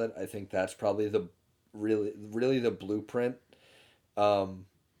handled it, I think that's probably the really the blueprint of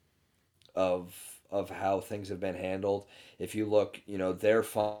how things have been handled. If you look, they're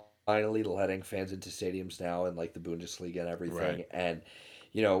finally letting fans into stadiums now, and like the Bundesliga and everything. Right. And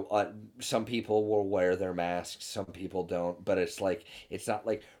some people will wear their masks, some people don't, but it's not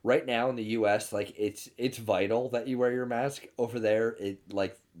like right now in the US, like it's vital that you wear your mask. Over there,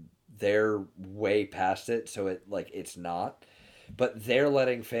 they're way past it, so it's not. But they're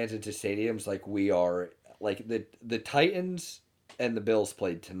letting fans into stadiums like we are. Like the Titans and the Bills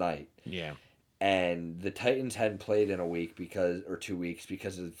played tonight. Yeah. And the Titans hadn't played in 2 weeks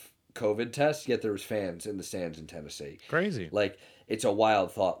because of COVID tests, yet there was fans in the stands in Tennessee. Crazy. Like, it's a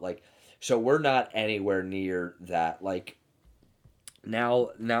wild thought. Like, so we're not anywhere near that. Like,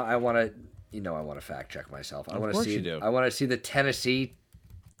 now I want to fact check myself. I want to see. I want to see the Tennessee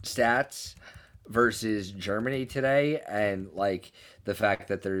stats versus Germany today, and like the fact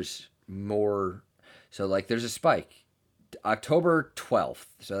that there's more. So like, there's a spike. October 12th.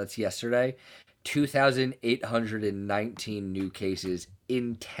 So that's yesterday. 2,819 new cases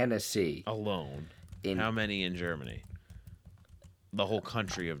in Tennessee alone. How many in Germany? The whole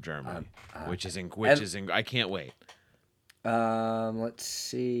country of Germany, which is I can't wait. Let's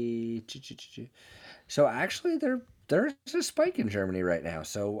see. So actually, there's a spike in Germany right now.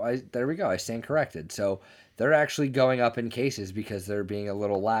 So there we go. I stand corrected. So they're actually going up in cases because they're being a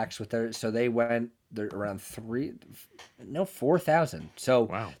little lax with their. So they're around 4,000. So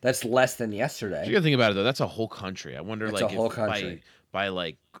wow, that's less than yesterday. You gotta think about it though. That's a whole country. I wonder, that's like, a whole country. By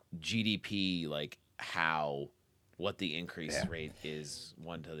like GDP, like what the increase rate is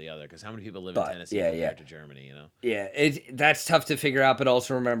one to the other. Because how many people live in Tennessee compared to Germany? Yeah, that's tough to figure out. But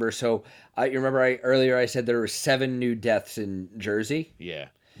also remember, so earlier I said there were 7 new deaths in Jersey. Yeah,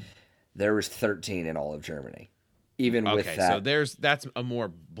 there was 13 in all of Germany. Even with that, so that's a more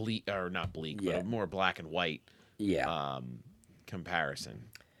bleak, or not bleak, but a more black and white comparison.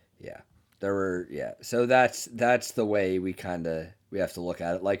 Yeah, there were So that's the way we have to look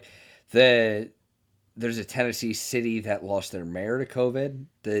at it. Like there's a Tennessee city that lost their mayor to COVID.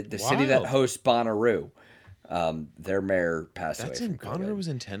 The city that hosts Bonnaroo, their mayor passed away from COVID. Bonnaroo was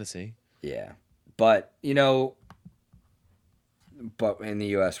in Tennessee. Yeah, but but in the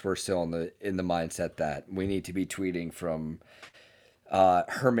U.S., we're still in the mindset that we need to be tweeting from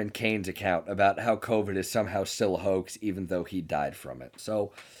Herman Cain's account about how COVID is somehow still a hoax, even though he died from it.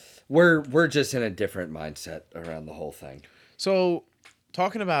 So we're just in a different mindset around the whole thing. So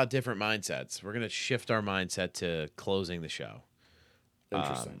talking about different mindsets, we're gonna shift our mindset to closing the show.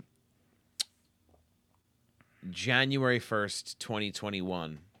 Interesting. January 1st,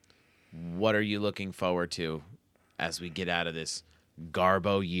 2021. What are you looking forward to as we get out of this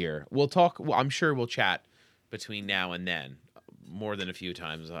Garbo year? We'll talk. Well, I'm sure we'll chat between now and then, more than a few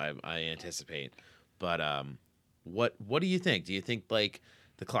times, I anticipate. But what do you think? Do you think like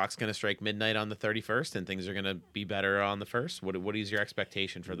the clock's going to strike midnight on the 31st and things are going to be better on the 1st? What is your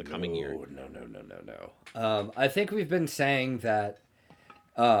expectation for the coming year? No. I think we've been saying that.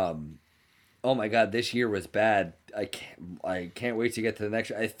 Oh my God, this year was bad. I can't wait to get to the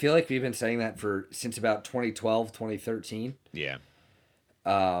next. I feel like we've been saying that since about 2012, 2013. Yeah.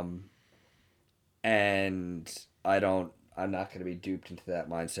 And I'm not going to be duped into that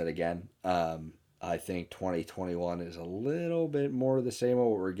mindset again. I think 2021 is a little bit more of the same of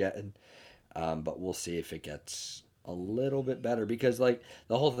what we're getting. But we'll see if it gets a little bit better, because like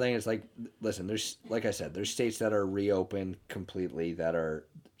the whole thing is like, listen, there's, like I said, there's states that are reopened completely that are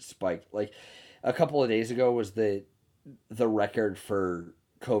spiked. Like a couple of days ago was the record for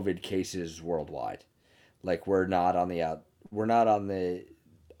COVID cases worldwide. Like we're not on the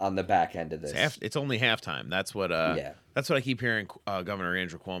back end of this. It's only halftime. That's what that's what I keep hearing Governor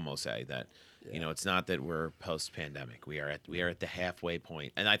Andrew Cuomo say, that you know, it's not that we're post pandemic. We are at the halfway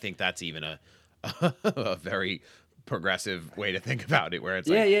point. And I think that's even a very progressive way to think about it, where it's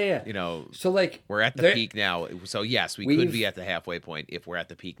like, you know, so like we're at the peak now. So yes, we could be at the halfway point if we're at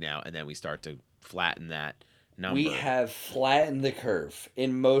the peak now, and then we start to flatten that number. We have flattened the curve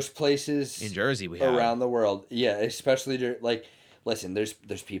in most places in Jersey. We have around the world, yeah, especially like. Listen, there's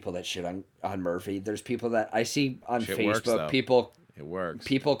people that shit on Murphy. There's people that I see on Shit Facebook. works, it works.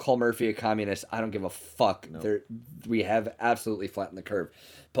 People call Murphy a communist. I don't give a fuck. Nope. We have absolutely flattened the curve,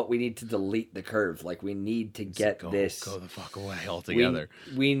 but we need to delete the curve. Like we need to get this go the fuck away altogether.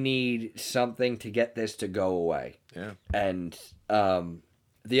 We need something to get this to go away. Yeah, and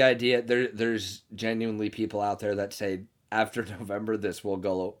the idea there's genuinely people out there that say, after November, this will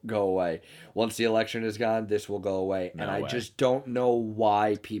go away. Once the election is gone, this will go away. No and I way. just don't know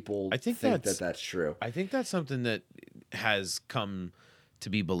why people think that's true. I think that's something that has come to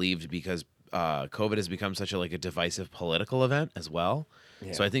be believed because COVID has become such a divisive political event as well.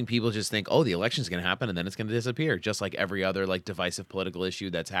 Yeah. So I think people just think, oh, the election's going to happen and then it's going to disappear, just like every other divisive political issue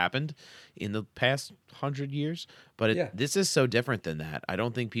that's happened in the past 100 years. But this is so different than that. I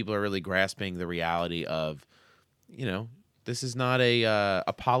don't think people are really grasping the reality of, you know, this is not a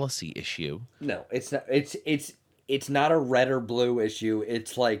policy issue. No, it's not. It's not a red or blue issue.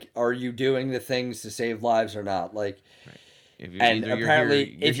 It's like, are you doing the things to save lives or not? Like, right. If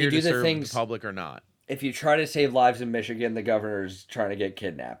you do the things, the public or not. If you try to save lives in Michigan, the governor's trying to get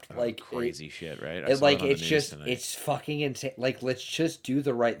kidnapped. Crazy shit, right? It's fucking insane. Like, let's just do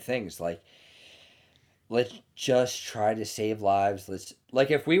the right things. Like, let's just try to save lives.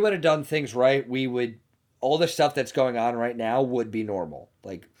 If we would have done things right, we would. All the stuff that's going on right now would be normal.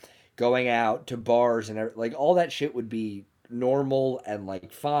 Like going out to bars and all that shit would be normal and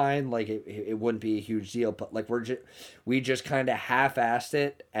fine. Like it wouldn't be a huge deal. But we just kind of half-assed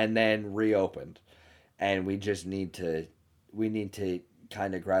it and then reopened, and we need to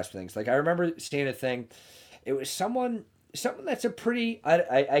kind of grasp things. Like I remember seeing a thing. It was something that's a pretty.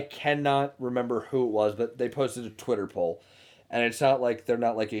 I cannot remember who it was, but they posted a Twitter poll. And it's not like they're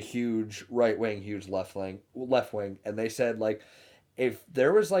not a huge right wing, huge left wing. And they said if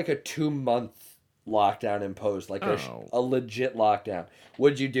there was a 2-month lockdown imposed, a legit lockdown,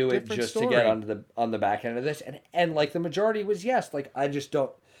 would you do it just to get on the back end of this? And the majority was yes. I just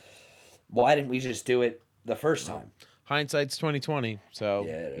don't. Why didn't we just do it the first time? Hindsight's 2020. So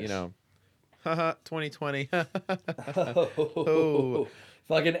you know, haha, 2020. Oh.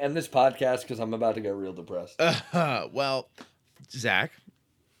 Fucking end this podcast because I'm about to get real depressed. Well. Zach,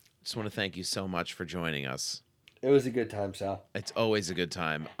 just want to thank you so much for joining us. It was a good time, Sal. It's always a good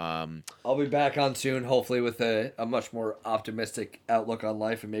time. I'll be back on soon, hopefully with a much more optimistic outlook on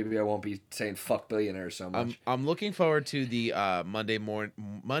life, and maybe I won't be saying fuck billionaires so much. I'm looking forward to the Monday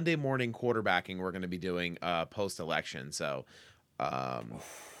morning quarterbacking we're going to be doing post-election. So I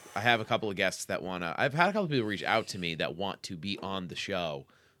have a couple of guests that want to... I've had a couple of people reach out to me that want to be on the show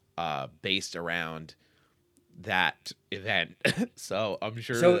based around that event. So I'm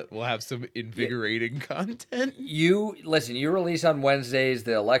sure that we'll have some invigorating content. You release on Wednesdays,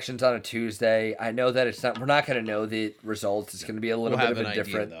 the election's on a Tuesday. I know that we're not going to know the results. It's going to be a little bit of a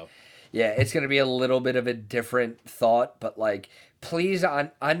different idea, though. Yeah, it's going to be a little bit of a different thought, but please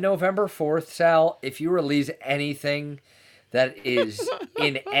on November 4th, Sal, if you release anything that is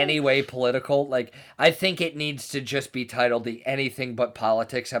in any way political, I think it needs to just be titled the Anything But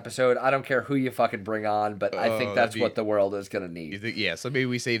Politics episode. I don't care who you fucking bring on, but I think that's what the world is going to need. You think, yeah, so maybe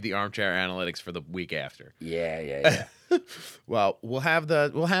we save the armchair analytics for the week after. Yeah. Well, we'll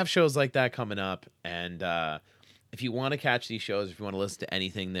have shows like that coming up, and if you want to catch these shows, if you want to listen to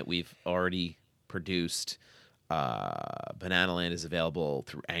anything that we've already produced, Bananaland is available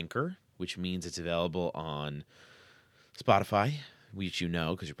through Anchor, which means it's available on Spotify, which you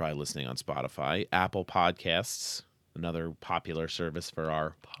know because you're probably listening on Spotify, Apple Podcasts, another popular service for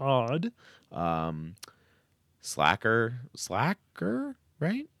our pod, Slacker,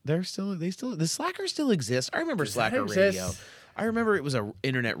 right? The Slacker still exists. I remember Slacker Radio. I remember it was an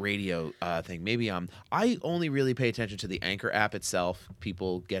internet radio thing. Maybe I only really pay attention to the Anchor app itself.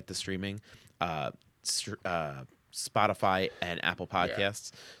 People get the streaming. Spotify and Apple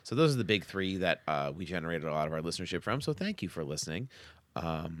Podcasts. Yeah. So those are the big three that we generated a lot of our listenership from. So thank you for listening.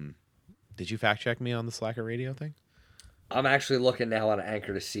 Did you fact check me on the Slacker Radio thing? I'm actually looking now on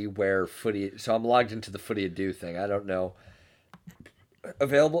Anchor to see where Footy. So I'm logged into the Footy Ado thing. I don't know.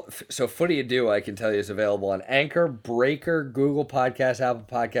 Available. So Footy Ado, I can tell you, is available on Anchor, Breaker, Google Podcasts, Apple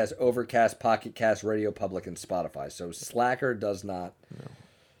Podcasts, Overcast, Pocket Cast, Radio Public, and Spotify. So Slacker does not.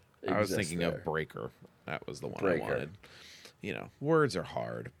 I was thinking there. of Breaker. That was the one Breaker. I wanted. You know, words are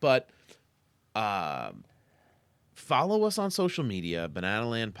hard, but follow us on social media,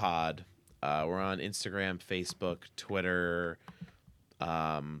 Bananaland Pod. We're on Instagram, Facebook, Twitter.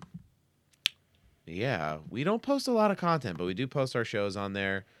 Yeah, we don't post a lot of content, but we do post our shows on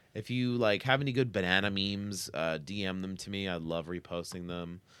there. If you like have any good banana memes, DM them to me. I love reposting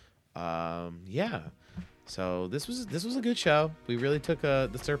them. Yeah. So this was a good show. We really took the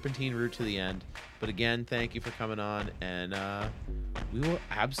Serpentine route to the end. But again, thank you for coming on, and we will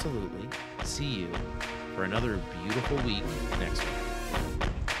absolutely see you for another beautiful week next week.